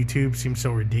for YouTube seems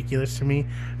so ridiculous to me.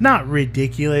 Not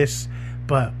ridiculous,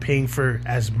 but paying for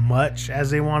as much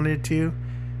as they wanted to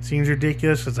seems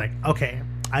ridiculous. It's like, okay,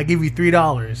 I give you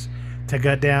 $3 to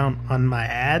cut down on my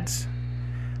ads,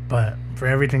 but for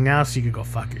everything else, you could go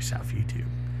fuck yourself, YouTube.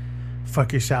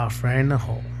 Fuck yourself right in the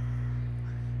hole.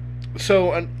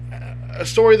 So, a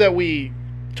story that we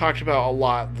talked about a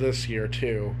lot this year,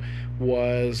 too,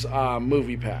 was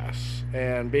MoviePass.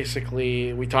 And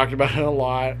basically, we talked about it a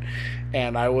lot,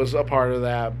 and I was a part of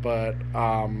that, but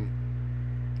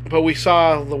we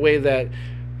saw the way that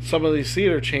some of these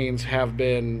theater chains have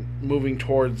been moving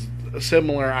towards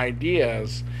similar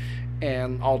ideas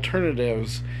and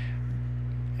alternatives,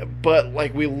 but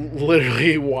like we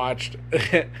literally watched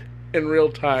in real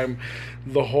time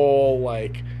the whole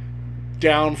like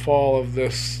downfall of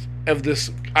this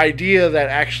idea that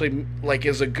actually like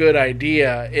is a good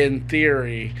idea in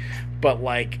theory, but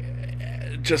like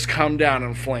just come down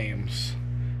in flames.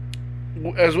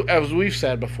 As we've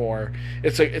said before,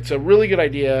 it's a really good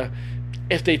idea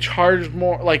if they charged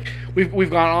more. Like we've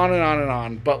gone on and on and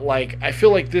on, but like I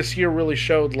feel like this year really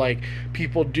showed like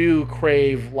people do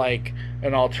crave like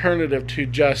an alternative to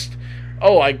just,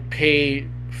 oh, I pay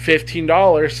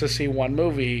 $15 to see one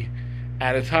movie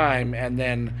at a time, and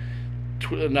then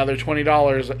another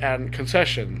 $20 at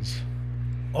concessions.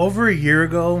 Over a year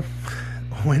ago,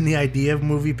 when the idea of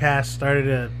MoviePass started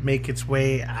to make its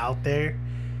way out there,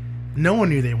 no one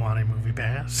knew they wanted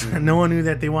MoviePass. Mm-hmm. No one knew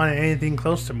that they wanted anything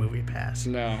close to MoviePass.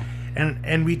 No.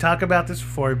 And we talk about this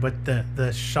before, but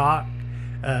the shock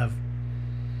of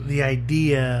the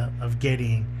idea of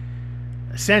getting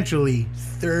essentially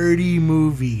 30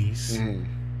 movies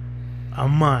a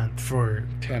month for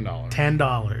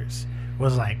 $10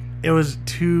 was like, it was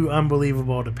too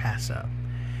unbelievable to pass up.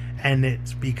 And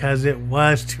it's because it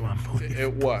was too unbelievable.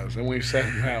 It was, and we've said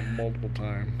that multiple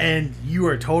times. And you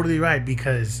are totally right,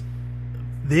 because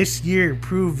this year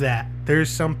proved that there's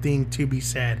something to be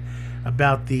said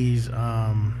about these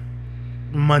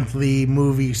monthly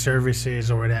movie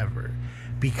services or whatever.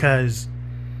 Because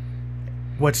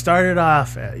what started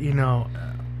off, I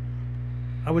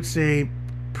would say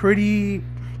pretty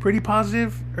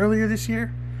positive earlier this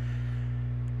year,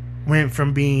 went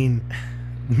from being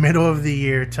middle of the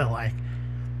year to like,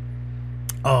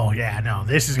 oh yeah, no,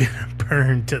 this is gonna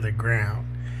burn to the ground.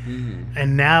 Mm-hmm.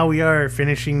 And now we are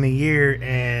finishing the year,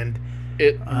 and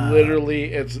it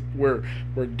literally, we're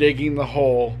digging the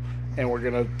hole, and we're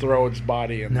gonna throw its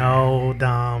body in. No,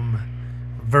 Dom.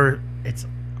 It's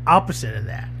opposite of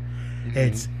that. Mm-hmm.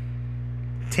 It's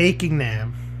taking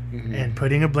them and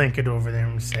putting a blanket over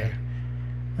them and say,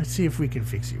 let's see if we can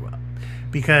fix you up.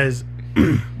 Because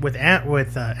with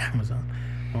Amazon,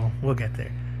 well, we'll get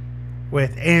there.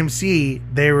 With AMC,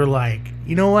 they were like,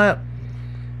 you know what?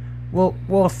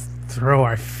 We'll throw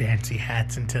our fancy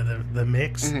hats into the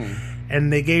mix.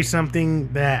 And they gave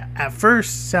something that at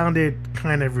first sounded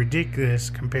kind of ridiculous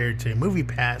compared to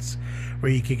MoviePass,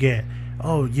 where you could get,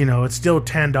 it's still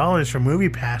 $10 for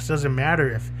MoviePass. Doesn't matter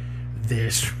if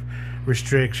this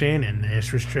restriction and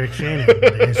this restriction and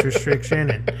this restriction,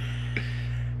 and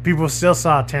people still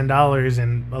saw $10,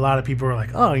 and a lot of people were like,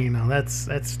 oh, that's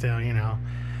still,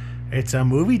 it's a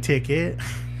movie ticket.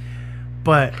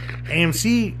 But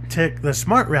AMC took the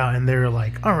smart route, and they were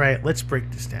like, all right, let's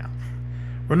break this down.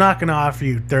 We're not going to offer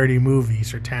you 30 movies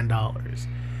for $10,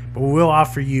 but we'll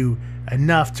offer you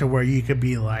enough to where you could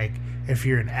be like, if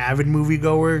you're an avid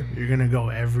moviegoer, you're gonna go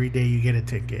every day you get a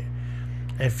ticket.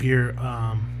 If you're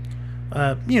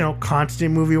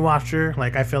constant movie watcher,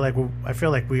 like I feel like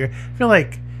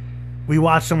we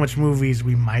watch so much movies,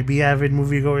 we might be avid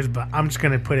moviegoers, but I'm just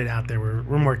gonna put it out there,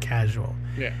 we're more casual.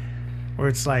 Yeah. Where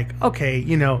it's like, okay,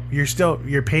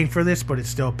 you're paying for this, but it's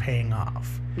still paying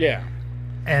off. Yeah.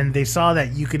 And they saw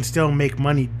that you can still make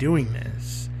money doing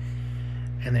this,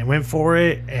 and they went for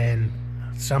it. And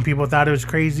some people thought it was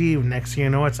crazy. Next thing you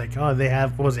know, it's like, oh, they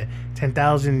have, what was it,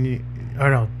 10,000? Or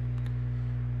no,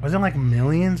 was it like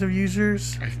millions of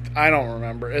users? I don't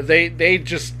remember. They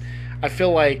just, I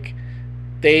feel like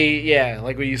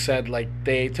like what you said, like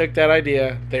they took that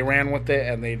idea, they ran with it,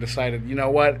 and they decided, you know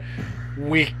what,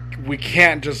 we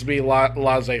can't just be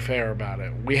laissez-faire about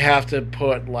it. We have to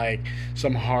put like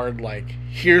some hard, like,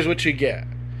 here's what you get.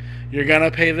 You're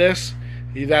gonna pay this,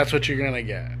 that's what you're gonna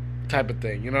get, type of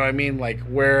thing. You know what I mean? Like,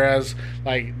 whereas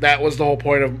like that was the whole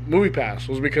point of MoviePass,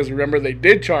 was because remember they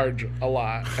did charge a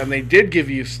lot and they did give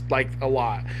you like a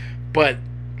lot, but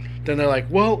then they're like,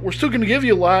 well, we're still gonna give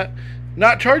you a lot,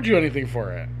 not charge you anything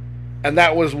for it. And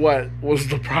that was what was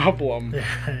the problem.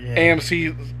 Yeah.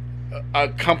 AMC, a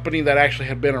company that actually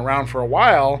had been around for a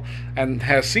while and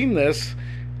has seen this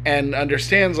and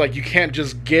understands, like, you can't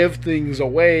just give things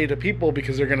away to people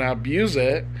because they're going to abuse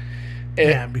it.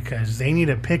 Yeah, because they need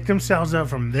to pick themselves up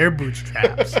from their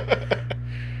bootstraps.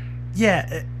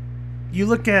 Yeah, you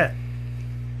look at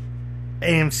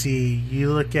AMC,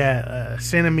 you look at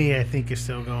Cinema, I think is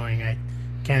still going. I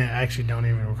actually don't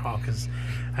even recall because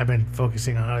I've been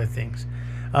focusing on other things.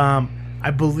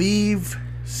 I believe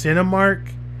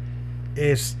Cinemark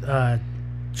is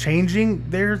changing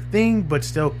their thing, but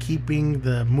still keeping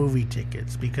the movie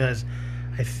tickets, because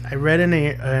I read in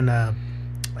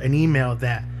an email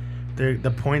that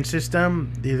the point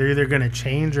system they're either going to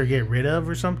change or get rid of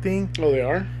or something. Oh, they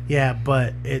are? Yeah,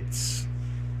 but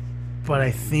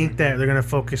I think that they're going to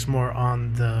focus more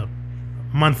on the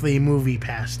monthly movie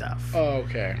pass stuff. Oh,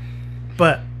 okay.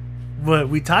 But what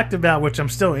we talked about, which I'm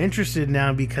still interested in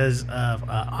now because of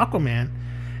Aquaman,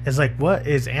 is like, what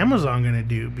is Amazon going to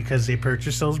do? Because they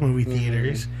purchased those movie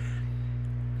theaters.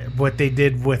 What they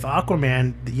did with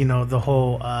Aquaman, the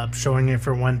whole showing it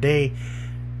for one day.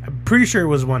 I'm pretty sure it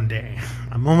was one day.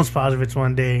 I'm almost positive it's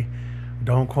one day.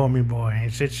 Don't quote me, boy.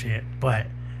 Ain't shit. But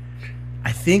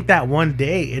I think that one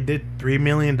day it did $3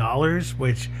 million,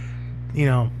 which,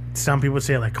 some people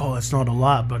say like, oh, it's not a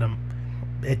lot, but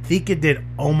I think it did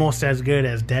almost as good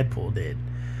as Deadpool did.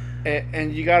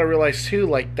 And you got to realize too,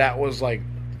 like, that was like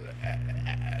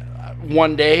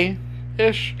one day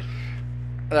ish.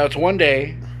 That's one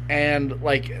day, and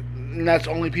that's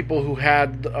only people who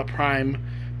had a Prime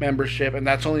membership, and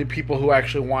that's only people who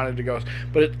actually wanted to go.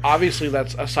 But obviously,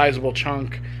 that's a sizable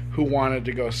chunk who wanted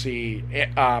to go see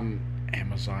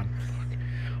Amazon,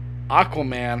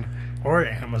 Aquaman, or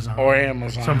Amazon.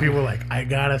 Some people are like, I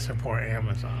gotta support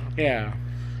Amazon. Yeah,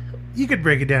 you could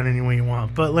break it down any way you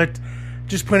want, but let's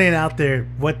just put it out there.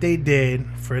 What they did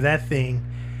for that thing,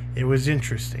 it was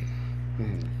interesting.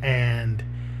 And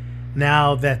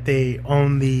now that they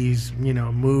own these,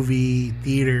 movie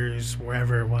theaters,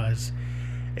 wherever it was,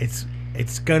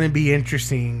 it's gonna be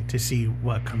interesting to see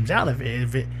what comes out of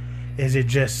it. Is it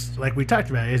just like we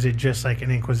talked about? Is it just like an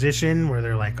Inquisition where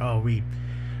they're like, oh, we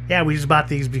just bought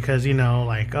these because we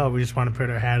just want to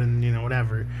put our hat in,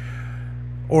 whatever?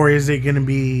 Or is it gonna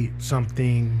be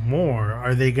something more?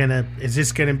 Is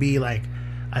this gonna be like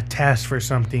a test for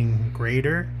something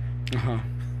greater?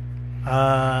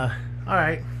 All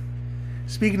right.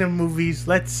 Speaking of movies,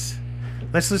 let's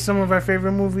list some of our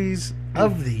favorite movies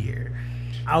of the year.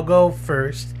 I'll go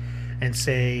first and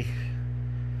say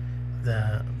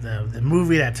the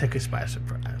movie that took us by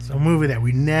surprise. A movie that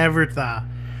we never thought,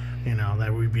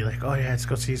 that we'd be like, oh yeah, let's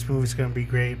go see this movie. It's gonna be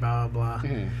great. Blah blah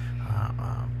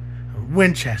blah.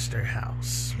 Winchester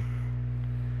House.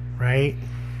 Right?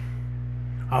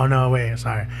 Oh no, wait.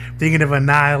 Sorry. Thinking of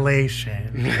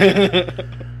Annihilation.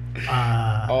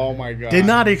 Oh my god! Did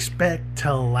not expect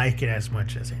to like it as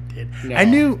much as I did. No.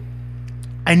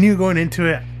 I knew going into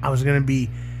it I was gonna be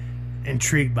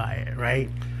intrigued by it, right?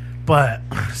 But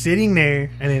sitting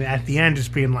there and then at the end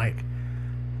just being like,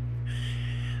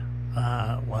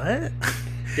 what?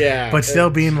 Yeah. But still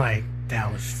being like,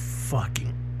 that was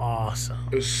fucking awesome.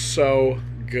 It was so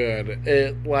good.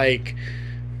 It like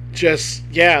you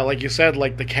said,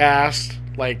 like the cast.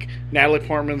 Like, Natalie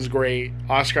Portman's great.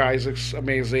 Oscar Isaac's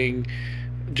amazing.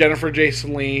 Jennifer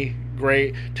Jason Leigh,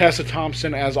 great. Tessa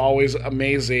Thompson, as always,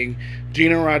 amazing.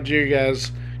 Gina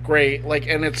Rodriguez, great. Like,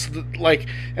 and it's like,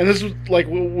 and this is like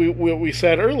what we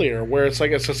said earlier, where it's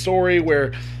like it's a story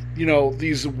where, you know,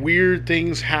 these weird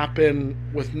things happen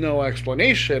with no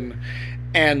explanation,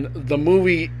 and the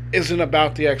movie isn't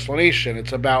about the explanation.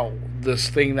 It's about this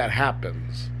thing that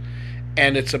happens,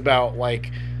 and it's about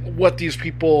like what these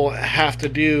people have to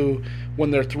do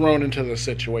when they're thrown into the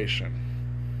situation.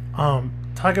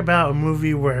 Talk about a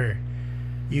movie where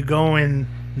you go in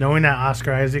knowing that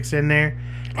Oscar Isaac's in there,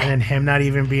 and then him not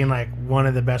even being like one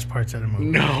of the best parts of the movie.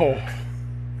 No.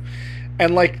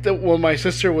 And like when my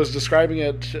sister was describing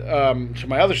it to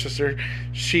my other sister,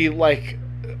 she like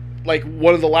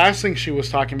one of the last things she was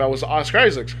talking about was Oscar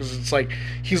Isaacs, because it's like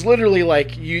he's literally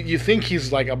like you think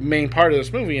he's like a main part of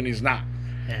this movie, and he's not.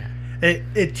 Yeah,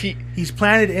 he's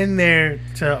planted in there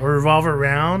to revolve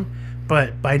around,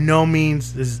 but by no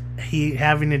means is he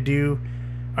having to do,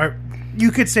 or you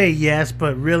could say yes,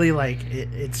 but really like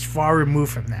it's far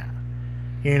removed from that,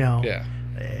 you know. Yeah.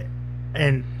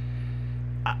 And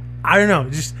I don't know,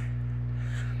 just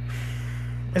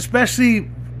especially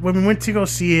when we went to go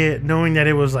see it, knowing that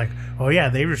it was like, oh yeah,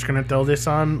 they were just gonna throw this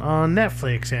on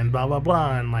Netflix and blah blah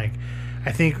blah, and like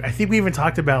I think we even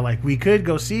talked about like we could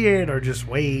go see it or just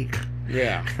wait.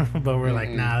 Yeah. But we're like,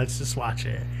 nah, let's just watch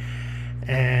it.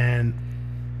 And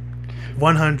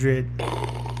 100,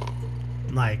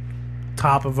 like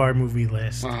top of our movie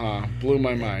list. Blew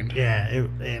my mind. Yeah,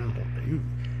 and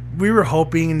we were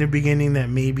hoping in the beginning that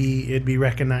maybe it'd be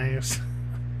recognized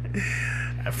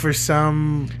for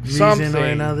some reason or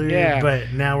another. Yeah.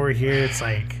 But now we're here. It's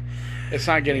like it's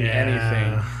not getting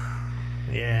anything.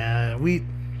 Yeah,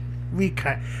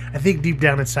 I think deep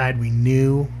down inside we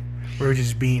knew. We were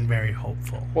just being very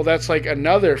hopeful. Well, that's like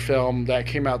another film that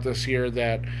came out this year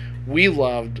that we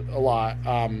loved a lot.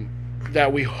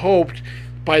 That we hoped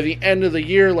by the end of the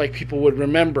year, like people would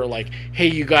remember, like, hey,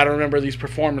 you got to remember these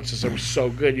performances. It was so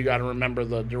good. You got to remember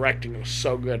the directing. It was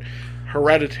so good.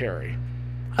 Hereditary.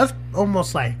 I was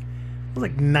almost like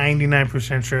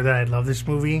 99% sure that I love this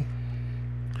movie.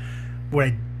 What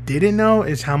I didn't know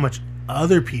is how much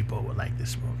other people would like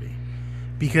this movie,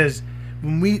 because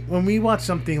when we watch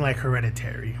something like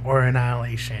Hereditary or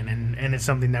Annihilation and it's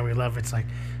something that we love, it's like,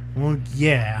 well,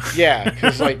 yeah. Yeah,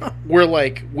 because like we're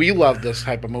like, we love this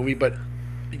type of movie, but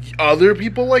other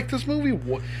people like this movie?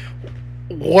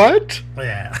 What?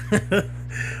 Yeah.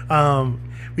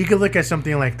 We could look at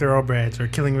something like Thoroughbreds or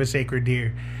Killing of a Sacred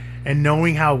Deer, and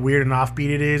knowing how weird and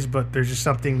offbeat it is, but there's just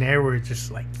something there where it's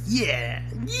just like, yeah.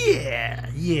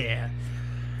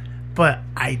 But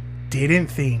I didn't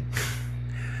think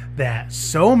that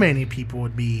so many people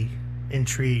would be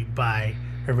intrigued by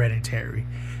Hereditary.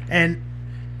 And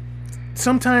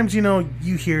sometimes, you know,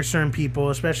 you hear certain people,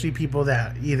 especially people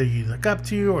that either you look up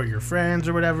to or your friends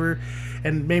or whatever,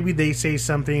 and maybe they say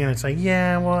something and it's like,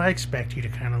 yeah, well, I expect you to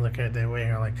kind of look at it that way,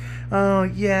 or like, oh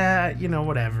yeah, you know,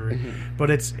 whatever. Mm-hmm.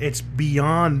 But it's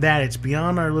beyond that. It's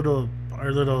beyond our little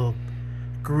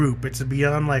group. It's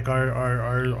beyond like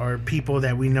our people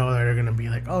that we know that are gonna be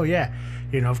like, oh yeah,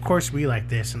 you know, of course we like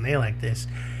this and they like this.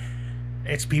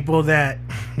 It's people that,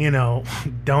 you know,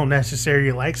 don't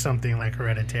necessarily like something like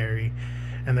Hereditary,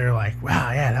 and they're like,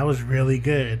 wow, yeah, that was really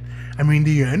good. I mean,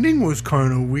 the ending was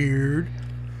kind of weird,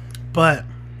 but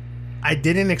I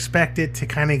didn't expect it to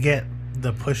kind of get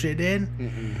the push it did.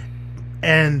 Mm-mm.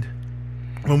 And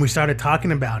when we started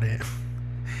talking about it,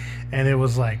 and it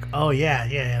was like, oh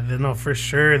yeah, no, for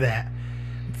sure they're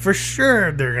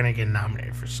gonna get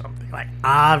nominated for something. Like,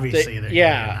 obviously they're gonna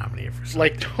get nominated for something.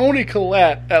 Like Toni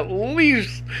Collette at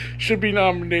least should be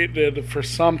nominated for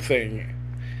something.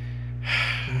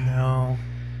 No.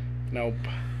 Nope.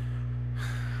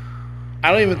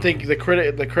 I don't even think the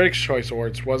Critics' Choice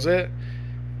Awards, was it?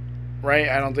 Right?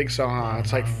 I don't think so, huh?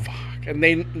 It's like, fuck. And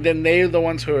they're the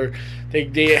ones who are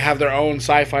they have their own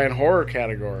sci-fi and horror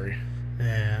category.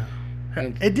 Yeah.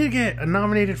 It did get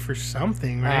nominated for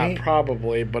something, right?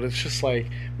 Probably, but it's just like,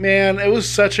 man, it was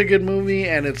such a good movie,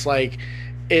 and it's like,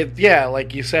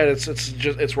 like you said,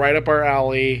 it's right up our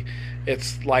alley.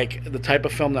 It's like the type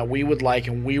of film that we would like,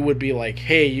 and we would be like,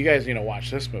 hey, you guys need to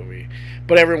watch this movie.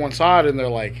 But everyone saw it, and they're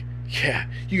like, yeah,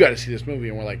 you got to see this movie,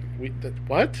 and we're like,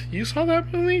 what? You saw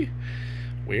that movie?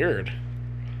 Weird.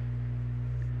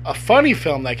 A funny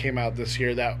film that came out this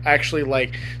year that actually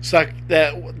like stuck,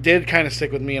 that did kind of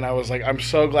stick with me, and I was like, I'm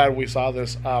so glad we saw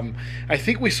this. I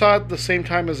think we saw it the same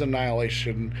time as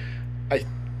Annihilation. I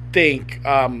think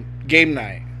Game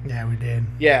Night. Yeah, we did.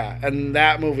 Yeah, and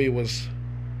that movie was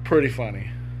pretty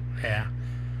funny. Yeah,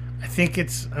 I think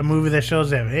it's a movie that shows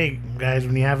that, hey guys,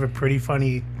 when you have a pretty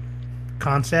funny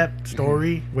concept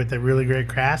story with a really great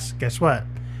cast, guess what?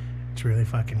 It's really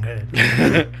fucking good.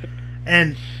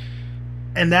 And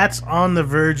And that's on the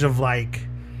verge of like,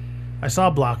 I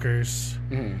saw Blockers,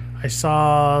 I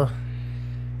saw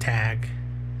Tag,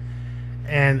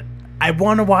 and I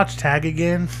want to watch Tag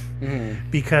again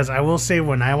because I will say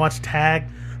when I watched Tag,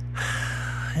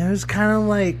 it was kind of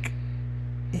like,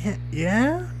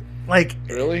 yeah, like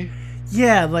Really?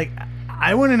 yeah, like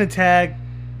I went into Tag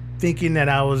thinking that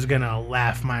I was gonna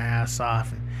laugh my ass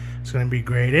off. It's gonna be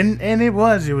great, and it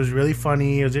was. It was really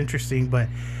funny. It was interesting, but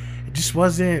it just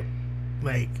wasn't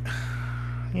like,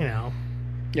 you know,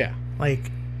 Yeah.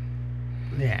 like,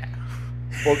 yeah.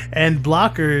 Well, And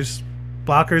Blockers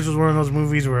was one of those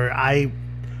movies where I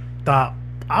thought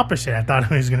opposite. I thought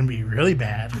it was gonna be really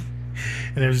bad,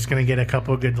 and it was just gonna get a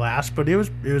couple of good laughs. But it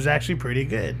was actually pretty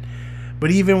good.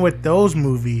 But even with those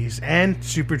movies and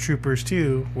Super Troopers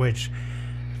 2, which,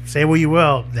 say what you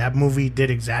will, that movie did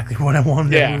exactly what I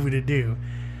wanted that movie to do.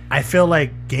 I feel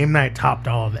like Game Night topped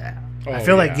all of that. I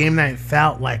feel like Game Night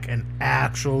felt like an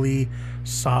actually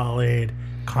solid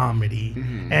comedy.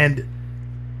 And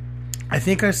I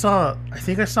think I saw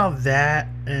that,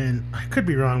 and I could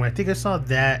be wrong, but I think I saw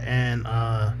that and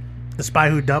The Spy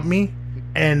Who Dumped Me.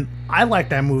 And I liked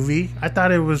that movie. I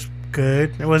thought it was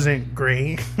good. It wasn't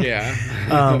great. yeah.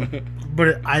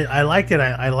 But I liked it.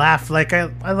 I laughed. Like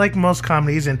I like most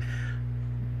comedies, and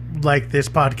like this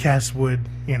podcast would,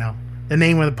 you know, the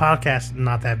name of the podcast,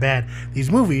 not that bad.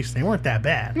 These movies, they weren't that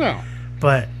bad. No.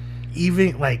 But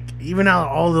even out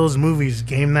of all those movies,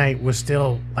 Game Night was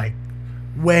still like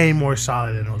way more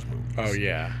solid than those movies. Oh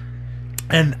yeah.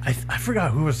 And I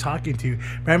forgot who I was talking to,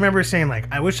 but I remember saying, like,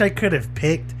 I wish I could have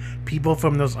picked people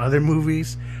from those other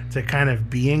movies to kind of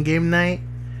be in Game Night,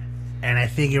 and I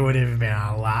think it would have been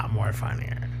a lot more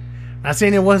funnier. Not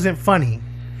saying it wasn't funny,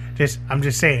 I'm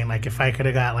just saying, like, if I could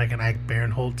have got, like, an Ike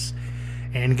Barinholtz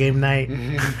and Game Night,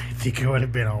 I think it would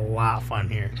have been a lot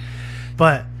funnier.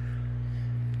 But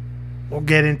we'll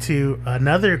get into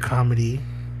another comedy,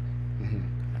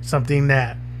 something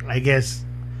that I guess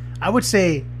I would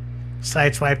say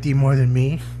sideswiped you more than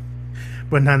me,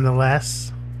 but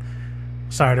nonetheless,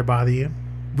 sorry to bother you.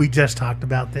 We just talked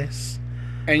about this.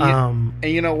 And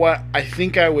you know what? I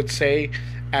think I would say,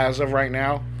 as of right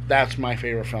now, that's my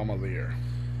favorite film of the year.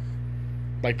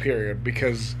 Like, period.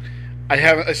 Because I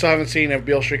still haven't seen If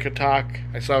Beale Street Could Talk.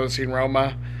 I still haven't seen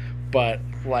Roma. But,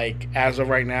 like, as of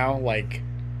right now, like,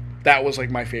 that was, like,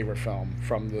 my favorite film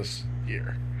from this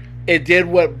year. It did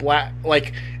what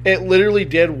it literally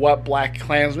did what Black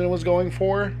Klansman was going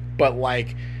for, but,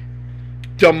 like,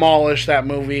 demolished that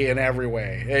movie in every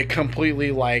way. It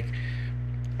completely, like,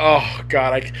 oh,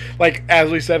 God, like, as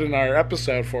we said in our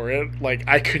episode for it, like,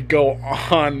 I could go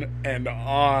on and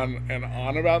on and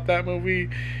on about that movie,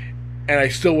 and I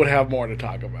still would have more to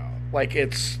talk about. Like,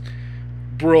 it's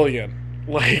brilliant.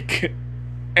 Like,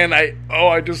 and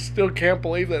I just still can't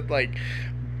believe that, like,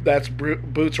 that's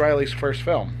Boots Riley's first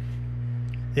film.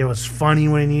 It was funny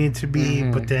when it needed to be,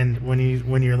 but then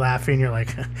when you're laughing, you're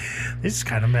like, this is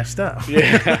kind of messed up.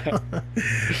 Yeah.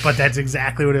 But that's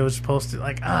exactly what it was supposed to.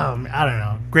 Like, I don't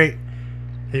know, a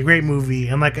great movie.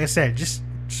 And like I said, just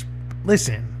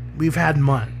listen. We've had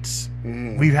months.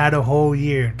 We've had a whole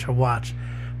year to watch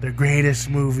the greatest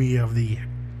movie of the year,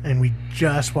 and we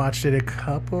just watched it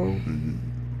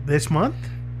this month.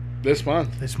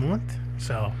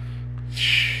 So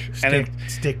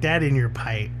stick that in your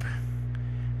pipe.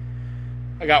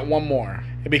 I got one more,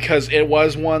 because it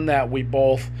was one that we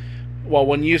both, well,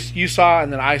 when you saw it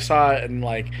and then I saw it, and,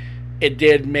 like, it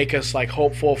did make us, like,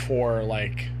 hopeful for,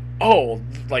 like, oh,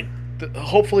 like,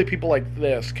 hopefully people like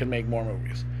this can make more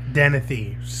movies. Den of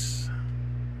Thieves.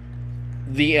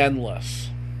 The Endless.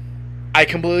 I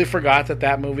completely forgot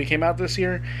that movie came out this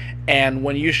year, and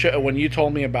when you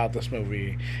told me about this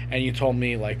movie, and you told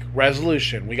me, like,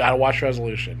 Resolution, we gotta watch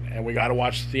Resolution, and we gotta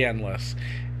watch The Endless.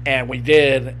 And we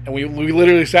did, and we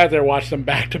literally sat there and watched them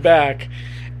back to back,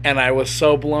 and I was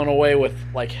so blown away with,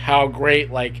 like, how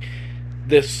great, like,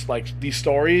 this, like, the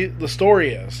story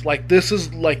is. Like, this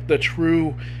is, like, the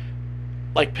true,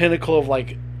 like, pinnacle of,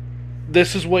 like,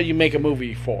 this is what you make a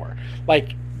movie for.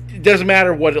 Like, it doesn't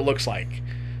matter what it looks like.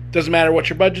 Doesn't matter what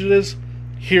your budget is.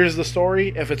 Here's the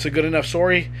story. If it's a good enough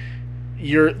story,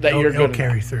 you're good enough.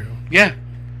 Carry through. Yeah.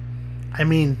 I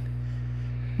mean,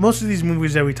 most of these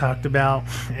movies that we talked about,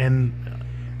 and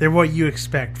they're what you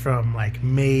expect from, like,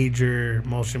 major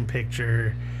motion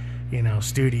picture, you know,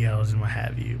 studios and what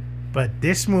have you. But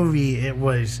this movie, it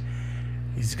was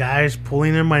these guys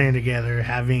pulling their money together,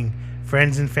 having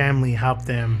friends and family help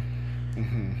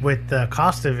them with the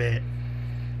cost of it,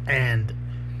 and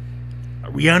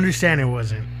we understand it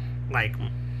wasn't, like,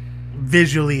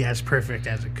 visually as perfect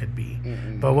as it could be.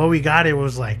 But what we got, it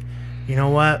was, like, you know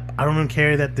what? I don't even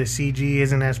care that the CG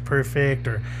isn't as perfect,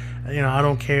 or I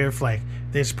don't care if like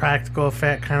this practical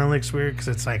effect kind of looks weird, because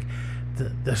it's like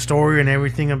the story and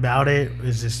everything about it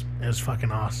was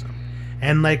fucking awesome.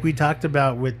 And like we talked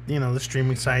about with the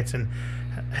streaming sites and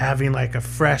having like a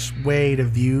fresh way to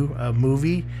view a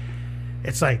movie,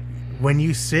 it's like when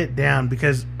you sit down,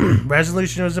 because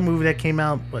Resolution was a movie that came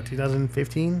out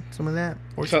 2015, some of that,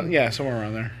 or something. Yeah, somewhere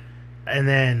around there. And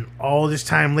then all this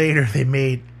time later, they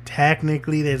made,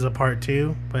 technically there's a part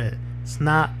 2, but it's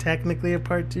not technically a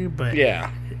part 2, but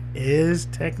yeah, it is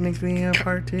technically a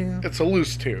part 2. It's a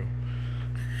loose 2.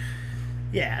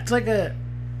 Yeah, it's like a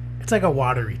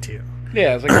watery 2.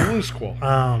 Yeah, it's like a loose cool.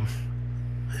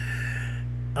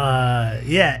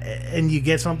 Yeah, and you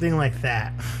get something like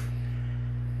that,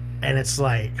 and it's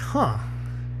like, huh,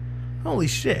 holy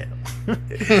shit.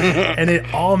 And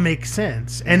it all makes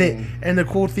sense. And and the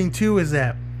cool thing too is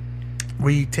that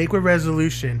when you take with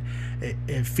Resolution,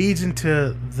 it feeds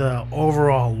into the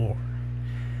overall lore,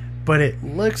 but it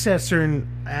looks at certain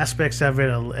aspects of it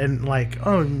and like,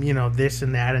 oh, this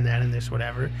and that and that and this,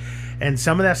 whatever. And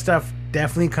some of that stuff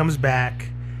definitely comes back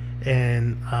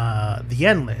in the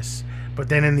Endless. But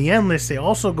then in the Endless, they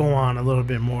also go on a little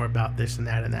bit more about this and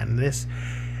that and that and this.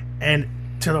 And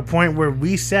to the point where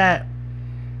we sat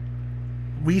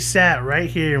right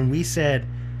here and we said,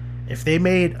 if they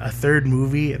made a third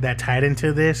movie that tied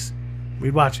into this,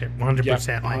 we'd watch it 100%. Yep,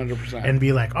 100%. And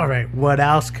be like, all right, what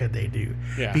else could they do?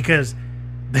 Yeah. Because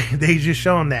they just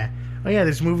shown that, oh yeah,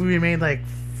 this movie we made like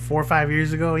 4 or 5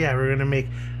 years ago, yeah, we're going to make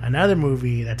another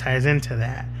movie that ties into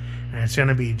that. And it's going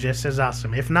to be just as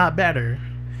awesome, if not better.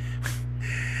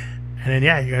 And then,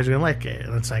 yeah, you guys are going to like it.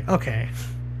 And it's like, okay,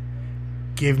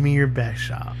 give me your best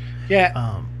shot.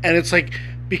 Yeah. And it's like,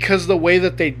 because the way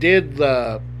that they did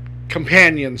the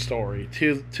companion story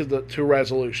to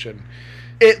Resolution,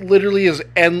 it literally is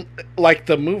like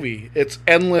the movie. It's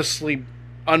endlessly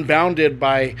unbounded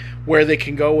by where they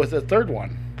can go with the third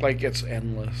one. Like, it's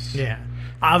endless. Yeah.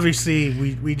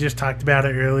 Obviously, we just talked about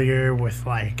it earlier with,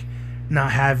 like,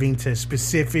 not having to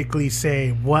specifically say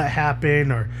what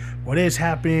happened or what is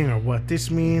happening or what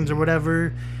this means or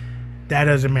whatever. That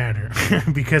doesn't matter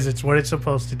because it's what it's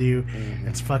supposed to do. Mm-hmm.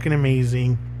 It's fucking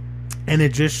amazing. And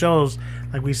it just shows,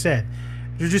 like we said,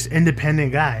 they're just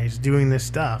independent guys doing this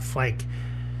stuff. Like,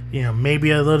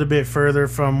 maybe a little bit further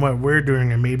from what we're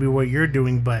doing or maybe what you're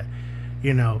doing, but,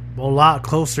 a lot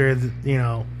closer,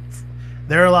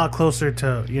 they're a lot closer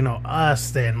to,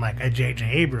 us than like a J.J.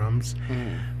 Abrams.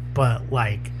 Mm. But,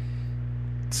 like,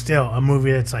 still a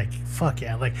movie that's like, fuck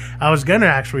yeah. Like, I was gonna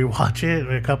actually watch it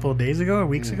a couple of days ago or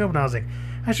weeks ago, but I was like,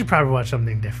 I should probably watch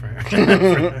something different.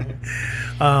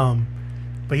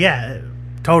 But yeah,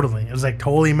 totally. It was like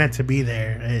totally meant to be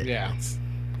there. It's,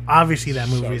 obviously that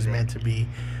movie is meant to be.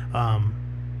 I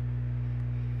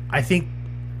think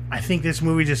this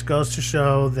movie just goes to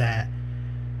show that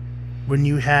when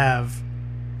you have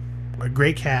a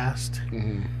great cast,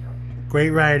 mm-hmm.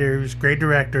 great writers, great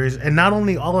directors, and not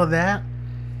only all of that,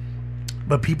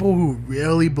 but people who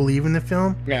really believe in the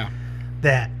film,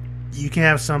 that you can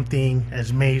have something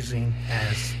as amazing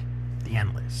as The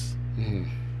Endless. Mm-hmm.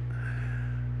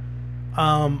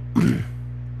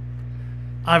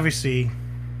 Obviously,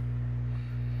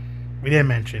 we didn't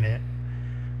mention it,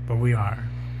 but we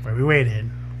waited,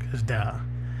 because duh.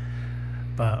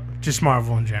 But just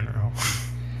Marvel in general.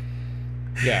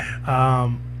 Yeah.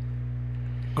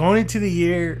 Going into the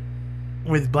year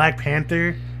with Black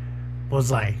Panther was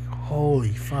like,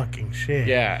 holy fucking shit.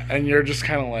 Yeah, and you're just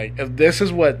kind of like, if this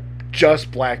is what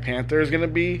just Black Panther is going to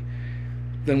be,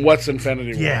 then what's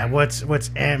Infinity War? Yeah, what's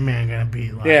Ant-Man going to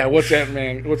be like? Yeah, what's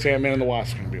Ant-Man and the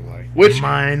Wasp going to be like?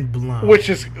 Mind blown.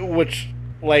 Which,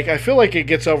 like, I feel like it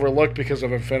gets overlooked because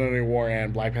of Infinity War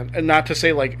and Black Panther. And not to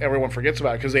say, like, everyone forgets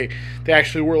about it, because they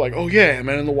actually were like, oh yeah,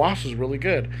 Ant-Man and the Wasp is really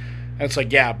good. And it's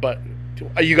like, yeah, but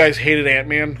you guys hated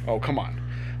Ant-Man? Oh, come on.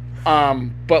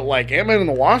 But like Ant-Man and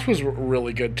the Wasp was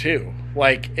really good too.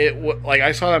 Like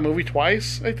I saw that movie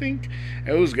twice, I think.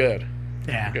 It was good.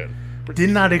 Yeah, good. Did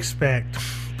not expect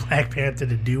Black Panther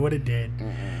to do what it did,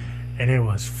 and it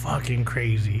was fucking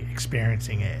crazy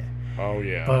experiencing it. Oh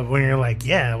yeah. But when you're like,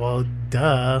 yeah, well,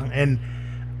 duh, and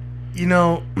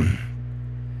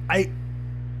I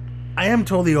am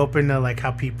totally open to like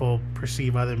how people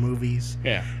perceive other movies.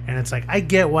 Yeah, and it's like I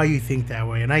get why you think that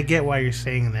way, and I get why you're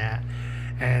saying that.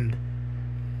 And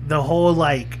the whole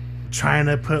like trying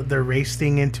to put the race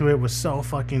thing into it was so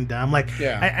fucking dumb. Like,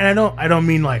 I don't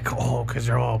mean like, oh, because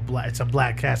they're all black. It's a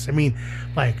black cast. I mean,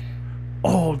 like,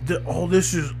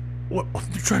 this is what,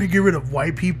 they're trying to get rid of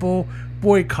white people.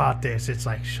 Boycott this. It's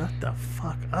like, shut the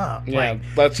fuck up. Yeah, like,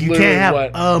 that's you literally can't have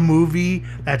what- a movie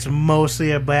that's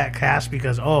mostly a black cast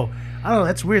because, I don't know,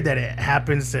 that's weird that it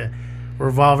happens to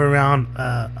revolve around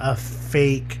a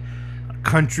fake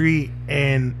country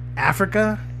in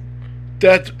Africa.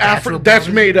 That's what that's bothers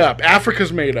me. made up.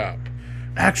 Africa's made up.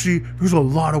 Actually, there's a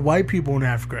lot of white people in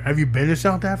Africa. Have you been to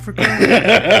South Africa?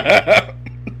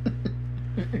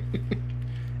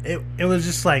 It was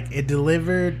just like, it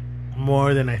delivered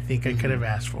more than I think I could have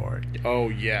asked for. Oh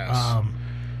yes.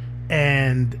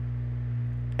 And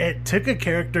it took a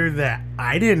character that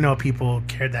I didn't know people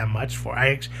cared that much for.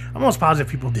 I'm almost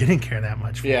positive people didn't care that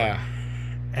much for. Yeah.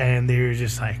 And they were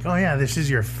just like, oh yeah, this is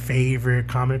your favorite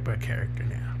comic book character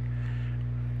now.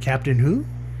 Captain who?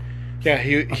 Yeah,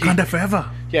 he Wakanda forever.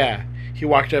 yeah, he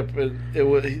walked up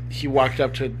he walked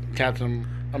up to Captain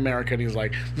America and he's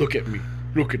like, "Look at me.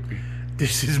 Look at me.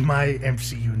 This is my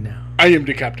MCU now. I am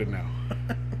the captain now."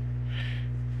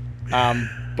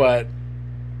 But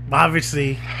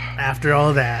Obviously, after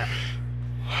all that,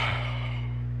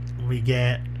 we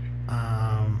get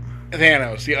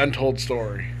Thanos, the untold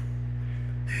story.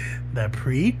 the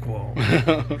prequel.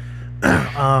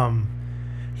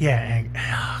 Yeah,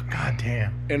 and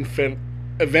goddamn.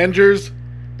 Avengers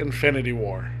Infinity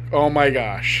War. Oh my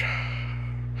gosh.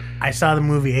 I saw the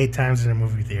movie 8 times in the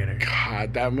movie theater.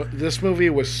 God, this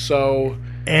movie was so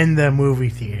In the movie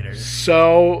theater.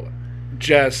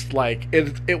 just like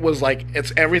it was like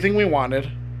it's everything we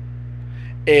wanted.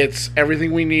 It's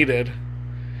everything we needed.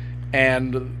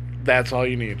 And that's all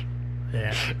you need.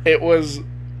 Yeah.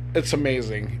 It's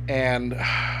amazing. And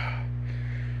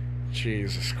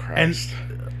Jesus Christ.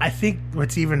 And I think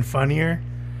what's even funnier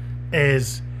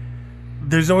is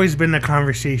there's always been the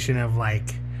conversation of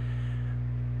like,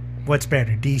 what's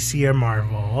better, DC or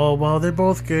Marvel? Oh, well, they're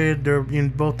both good. They're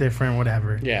both different,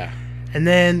 whatever. Yeah. And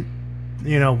then,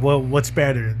 what's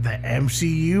better, the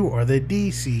MCU or the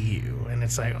DCU? And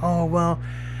it's like, oh, well,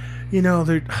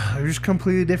 they're just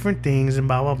completely different things and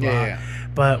blah, blah, blah. Yeah.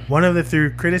 But one of the three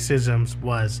criticisms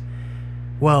was,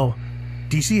 well,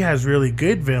 DC has really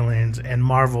good villains and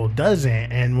Marvel doesn't.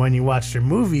 And when you watch their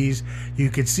movies, you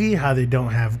could see how they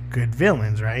don't have good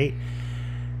villains, right?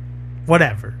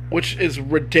 Whatever. Which is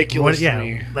ridiculous to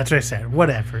me. That's what I said.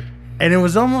 Whatever. And it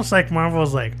was almost like Marvel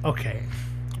was like, okay,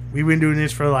 we've been doing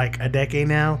this for like a decade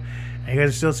now, and you guys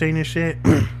are still saying this shit?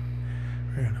 We're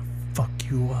gonna fuck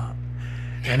you up.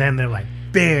 And then they're like,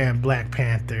 bam, Black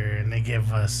Panther, and they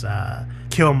give us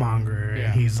Killmonger, Yeah.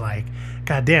 and he's like,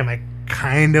 God damn, I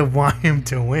kind of want him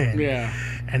to win. Yeah.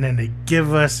 And then they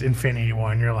give us Infinity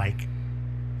War, and you're like,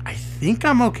 I think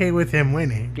I'm okay with him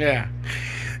winning. Yeah.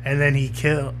 And then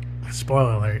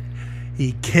spoiler alert,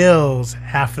 he kills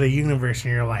half of the universe,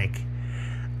 and you're like,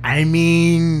 I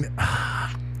mean,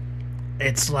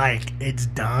 it's like, it's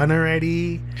done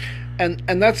already. And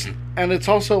it's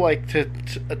also like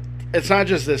it's not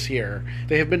just this year.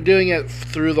 They have been doing it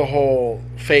through the whole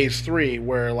phase 3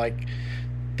 where like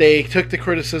they took the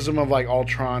criticism of like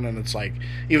Ultron, and it's like,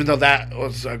 even though that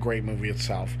was a great movie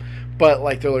itself, but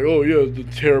like they're like, oh yeah, the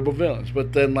terrible villains.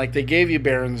 But then like they gave you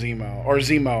Baron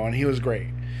Zemo, and he was great.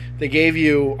 They gave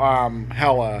you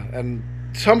Hela, and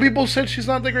some people said she's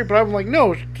not that great, but I'm like,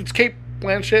 no, it's Kate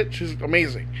Blanchett, she's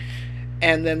amazing.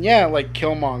 And then like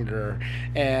Killmonger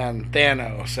and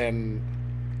Thanos and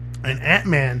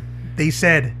Ant-Man, they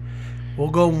said, we'll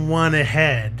go one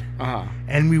ahead,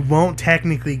 and we won't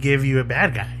technically give you a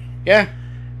bad guy. Yeah.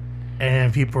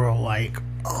 And people are like,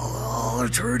 oh,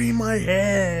 it's hurting my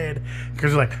head.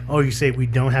 Because like, oh, you say we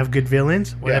don't have good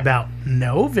villains? What about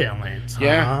no villains?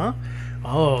 Yeah. Huh?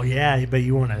 Oh, yeah, but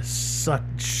you want to suck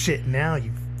shit now,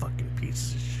 you fucking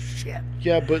piece of shit.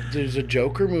 Yeah, but there's a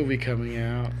Joker movie coming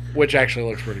out, which actually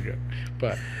looks pretty good.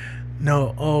 But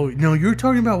no, you're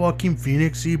talking about Joaquin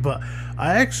Phoenix, see, but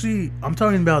I'm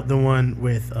talking about the one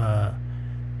with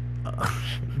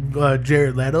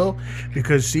Jared Leto,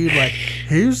 because see, like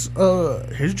his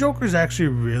Joker's actually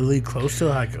really close to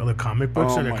like other comic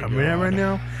books that are coming out right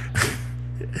now.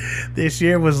 This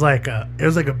year was like a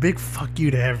big fuck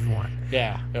you to everyone.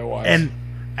 Yeah, it was. And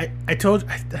I told,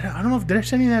 I don't know if did I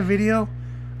send you that video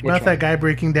about that guy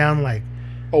breaking down like,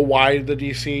 why the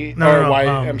DC why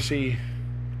MC,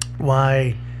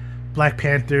 why Black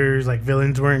Panther's like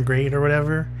villains weren't great or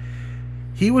whatever.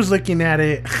 He was looking at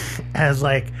it as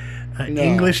like an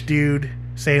English dude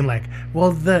saying like,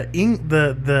 well, the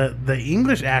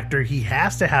English actor, he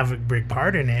has to have a big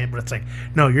part in it, but it's like,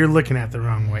 no, you're looking at the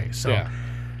wrong way. So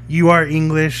you are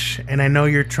English, and I know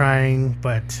you're trying,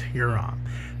 but you're wrong.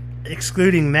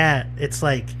 Excluding that, it's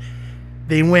like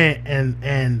they went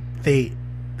and they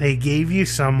gave you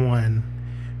someone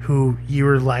who you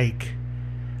were like,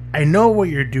 I know what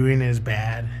you're doing is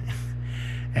bad,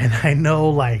 and I know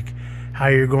like how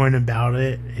you're going about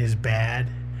it is bad,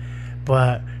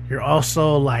 but you're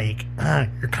also like,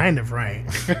 you're kind of right.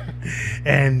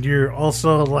 And you're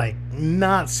also like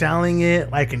not selling it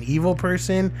like an evil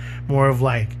person, more of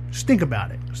like, just think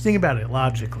about it. Just think about it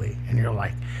logically. And you're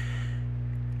like,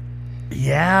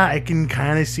 yeah, I can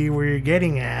kind of see where you're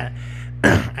getting at.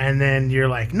 And then you're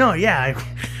like, no, yeah,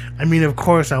 I mean, of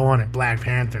course I wanted Black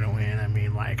Panther to win. I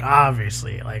mean, like,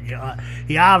 obviously, like,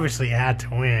 he obviously had to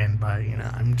win, but, you know,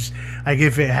 I'm just, like,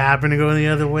 if it happened to go the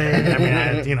other way, I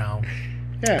mean, you know,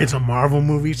 it's a Marvel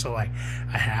movie, so, like,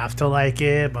 I have to like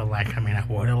it, but, like, I mean, I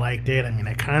would have liked it. I mean,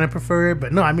 I kind of prefer it,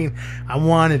 but no, I mean, I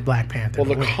wanted Black Panther Well,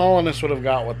 to the win. colonists would have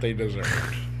got what they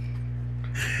deserved.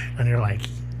 And you're like,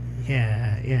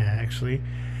 yeah, actually.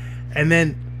 And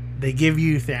then they give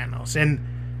you Thanos, and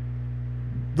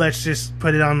let's just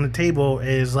put it on the table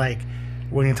is like,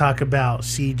 when you talk about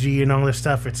CG and all this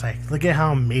stuff, it's like, look at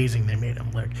how amazing they made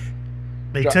him look.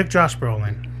 They took Josh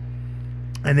Brolin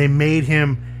and they made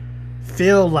him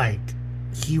feel like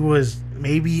he was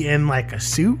maybe in like a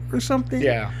suit or something.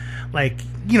 Yeah. Like,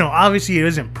 you know, obviously it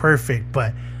isn't perfect,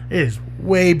 but it is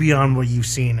way beyond what you've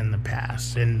seen in the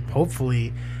past. And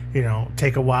hopefully, you know,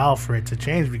 take a while for it to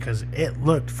change, because it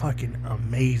looked fucking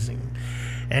amazing.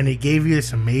 And it gave you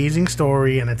this amazing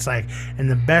story, and it's like,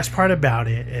 and the best part about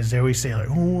it is they always say like,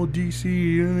 oh,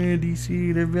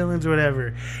 DC, they're villains or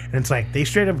whatever. And it's like, they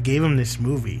straight up gave him this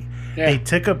movie. Yeah. They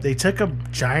took a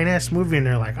giant ass movie, and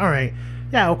they're like, all right,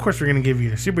 yeah, of course we're gonna give you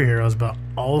the superheroes, but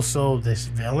also this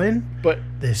villain, But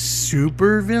this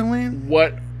super villain.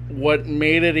 what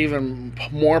made it even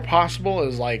more possible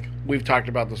is, like, we've talked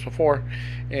about this before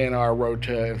in our Road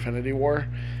to Infinity War.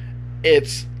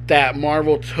 It's that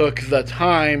Marvel took the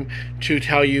time to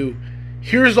tell you,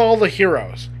 here's all the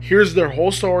heroes, here's their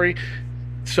whole story.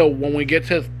 So when we get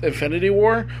to Infinity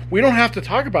War, we don't have to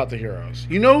talk about the heroes.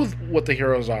 You know what the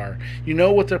heroes are. You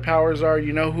know what their powers are.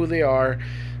 You know who they are.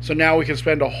 So now we can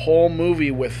spend a whole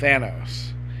movie with Thanos.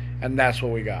 And that's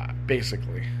what we got,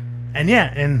 basically. And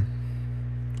yeah, and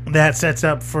that sets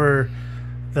up for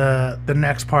the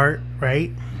next part,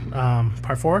 right?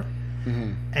 Part 4.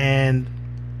 Mm-hmm. And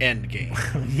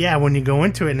Endgame. yeah, when you go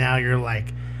into it now, you're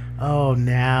like, oh,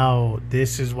 now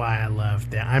this is why I love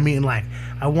that. I mean, like,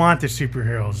 I want the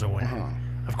superheroes to win. Uh-huh.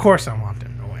 Of course I want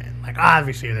them to win. Like,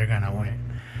 obviously they're going to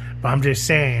win. But I'm just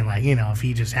saying, like, you know, if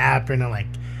he just happened to, like,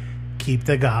 keep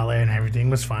the gauntlet and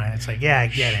everything was fine, it's like, yeah, I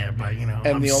get it. But, you know,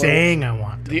 And I'm saying I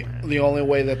want to win. The only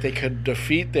way that they could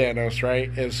defeat Thanos,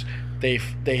 right, is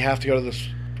they have to go to this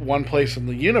one place in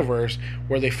the universe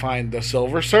where they find the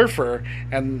Silver Surfer,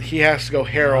 and he has to go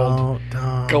herald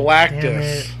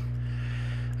Galactus.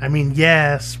 I mean,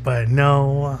 yes, but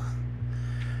no.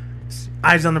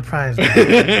 Eyes on the prize.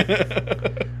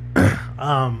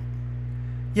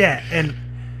 Yeah, and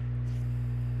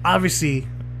obviously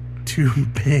 2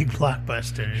 big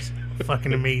blockbusters,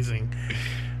 fucking amazing.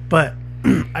 But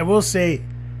I will say,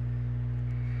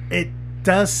 it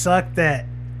does suck that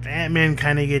Ant-Man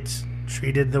kind of gets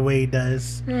treated the way he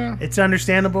does. Yeah. It's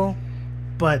understandable,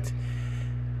 but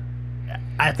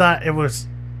I thought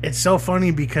it's so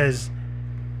funny because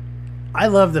I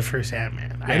love the first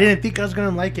Ant-Man. I didn't think I was going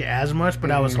to like it as much, but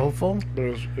I was hopeful. But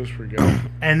it was pretty good.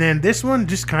 And then this one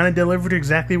just kind of delivered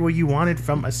exactly what you wanted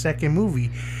from a second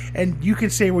movie. And you can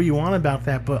say what you want about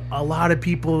that, but a lot of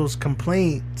people's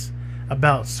complaints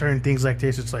about certain things like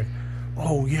this, it's like,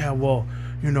 oh, yeah, well,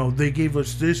 you know, they gave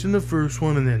us this in the first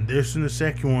one and then this in the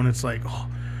second one. It's like, oh,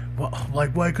 well,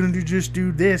 like, why couldn't you just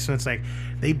do this? And it's like,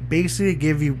 they basically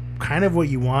give you kind of what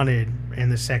you wanted in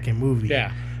the second movie.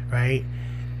 Yeah. Right?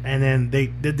 And then they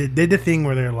did the thing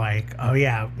where they're like, oh,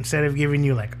 yeah, instead of giving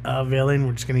you, like, a villain,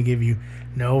 we're just going to give you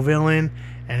no villain.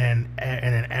 And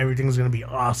then everything's going to be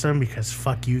awesome because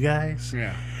fuck you guys.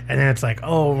 Yeah. And then it's like,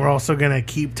 oh, we're also going to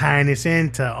keep tying this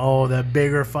into, the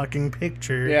bigger fucking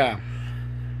picture. Yeah.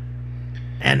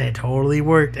 And it totally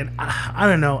worked. And I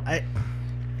don't know.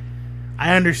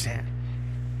 I understand.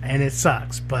 And it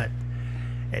sucks. But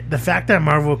the fact that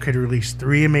Marvel could release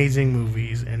 3 amazing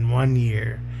movies in 1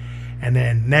 year, and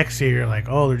then next year you're like,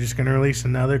 oh, they're just going to release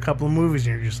another couple of movies,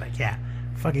 and you're just like, yeah,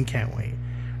 fucking can't wait.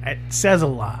 It says a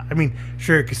lot. I mean,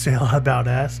 sure, it could say a lot about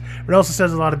us, but it also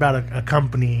says a lot about a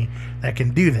company that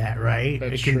can do that, right?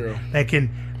 That's true.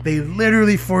 They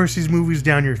literally force these movies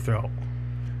down your throat.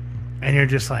 And you're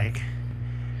just like,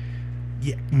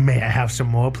 yeah, may I have some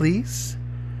more, please?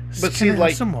 But Can see, I have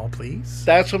like, some more, please?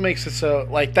 that's what makes it so,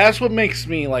 like, that's what makes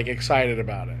me, like, excited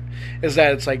about it. Is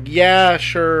that it's like, yeah,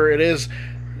 sure, it is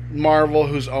Marvel,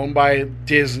 who's owned by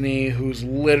Disney, who's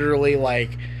literally,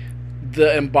 like,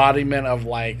 the embodiment of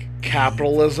like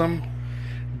capitalism,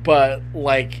 but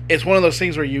like it's one of those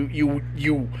things where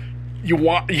you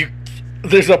want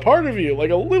there's a part of you,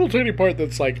 like a little tiny part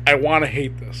that's like, I want to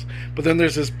hate this, but then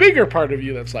there's this bigger part of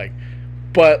you that's like,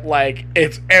 but like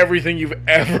it's everything you've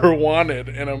ever wanted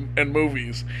in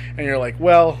movies, and you're like,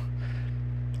 well,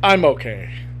 I'm okay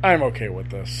with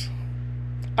this,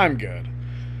 I'm good.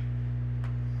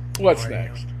 What's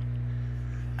next?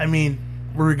 I mean,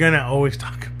 we're gonna always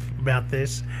talk about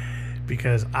this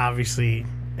because obviously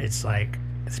it's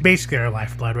basically our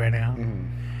lifeblood right now,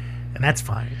 and that's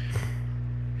fine.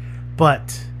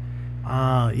 But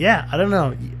yeah, I don't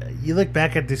know. You look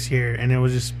back at this year, and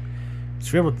it's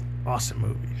filled with awesome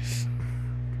movies.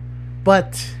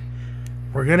 But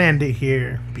we're gonna end it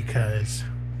here because,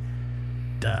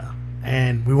 duh.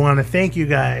 And we want to thank you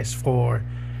guys for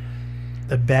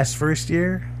the best first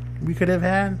year we could have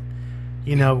had.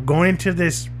 You know, going into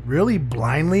this really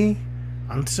blindly,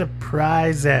 I'm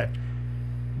surprised that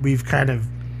we've kind of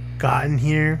gotten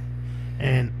here,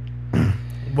 and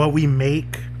what we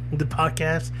make with the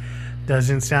podcast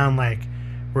doesn't sound like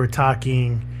we're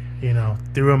talking, you know,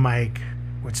 through a mic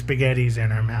with spaghettis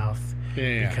in our mouth,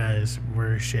 because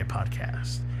we're a shit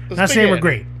podcast. Not saying we're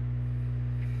great.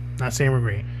 Not saying we're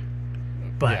great.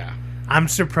 But I'm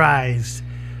surprised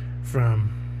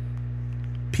from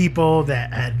people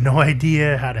that had no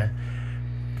idea how to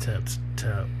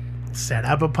set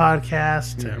up a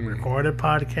podcast, to record a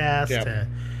podcast, to,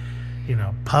 you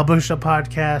know, publish a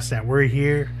podcast, that we're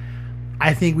here.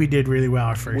 I think we did really well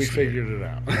our first year. We figured it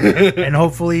out. And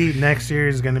hopefully next year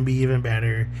is going to be even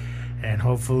better. And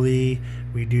hopefully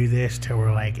we do this till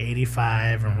we're like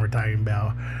 85 and we're talking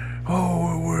about,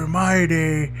 oh, in my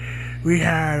day, we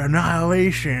had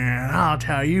Annihilation, and I'll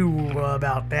tell you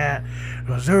about that.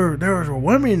 Because there was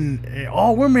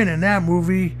all women in that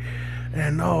movie.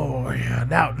 And oh yeah,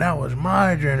 that was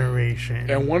my generation.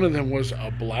 And one of them was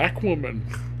a black woman.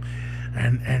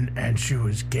 And she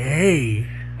was gay.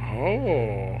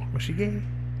 Oh. Was she gay?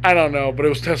 I don't know, but it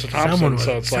was Tessa Thompson,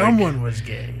 someone was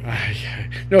gay.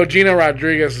 No, Gina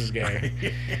Rodriguez is gay.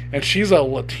 And she's a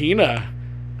Latina.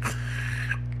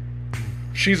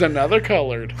 She's another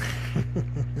colored.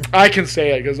 I can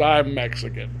say it because I'm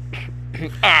Mexican.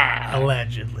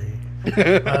 Allegedly.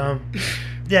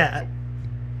 Yeah.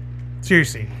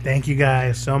 Seriously, thank you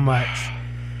guys so much.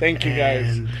 Thank you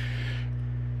guys.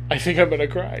 I think I'm going to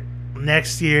cry.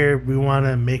 Next year, we want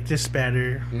to make this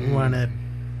better. We want to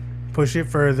push it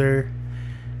further.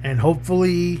 And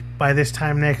hopefully, by this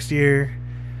time next year,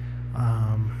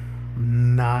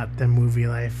 not the Movie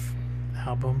Life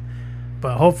album,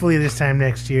 but hopefully this time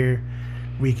next year,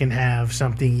 we can have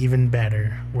something even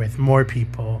better with more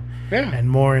people and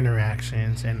more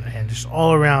interactions and just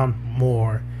all around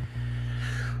more.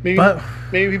 Maybe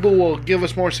people will give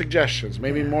us more suggestions.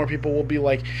 Maybe more people will be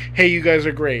like, hey, you guys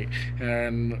are great.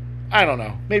 And I don't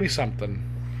know. Maybe something.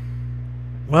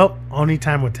 Well, only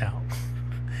time will tell.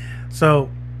 So,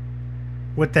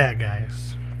 with that,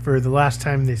 guys, for the last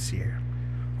time this year,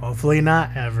 hopefully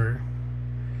not ever,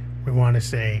 we want to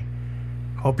say,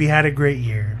 hope you had a great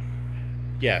year.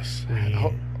 Yes.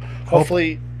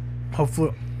 Hopefully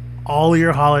all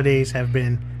your holidays have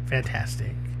been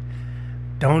fantastic.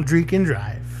 Don't drink and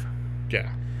drive.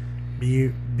 Yeah. Be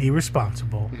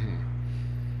responsible.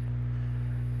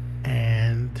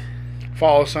 And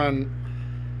follow us on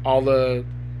all the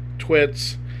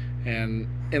Twits and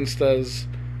Instas,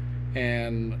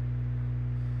 and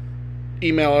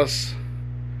email us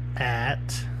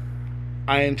at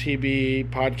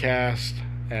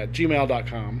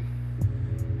intbpodcast@gmail.com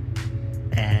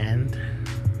and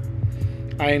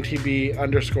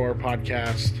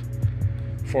intb_podcast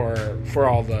for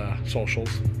all the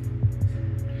socials.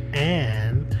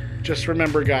 And just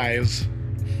remember, guys,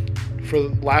 for the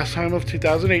last time of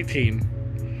 2018,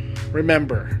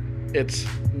 remember, it's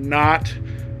not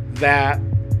that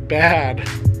bad.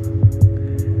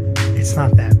 It's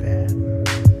not that bad.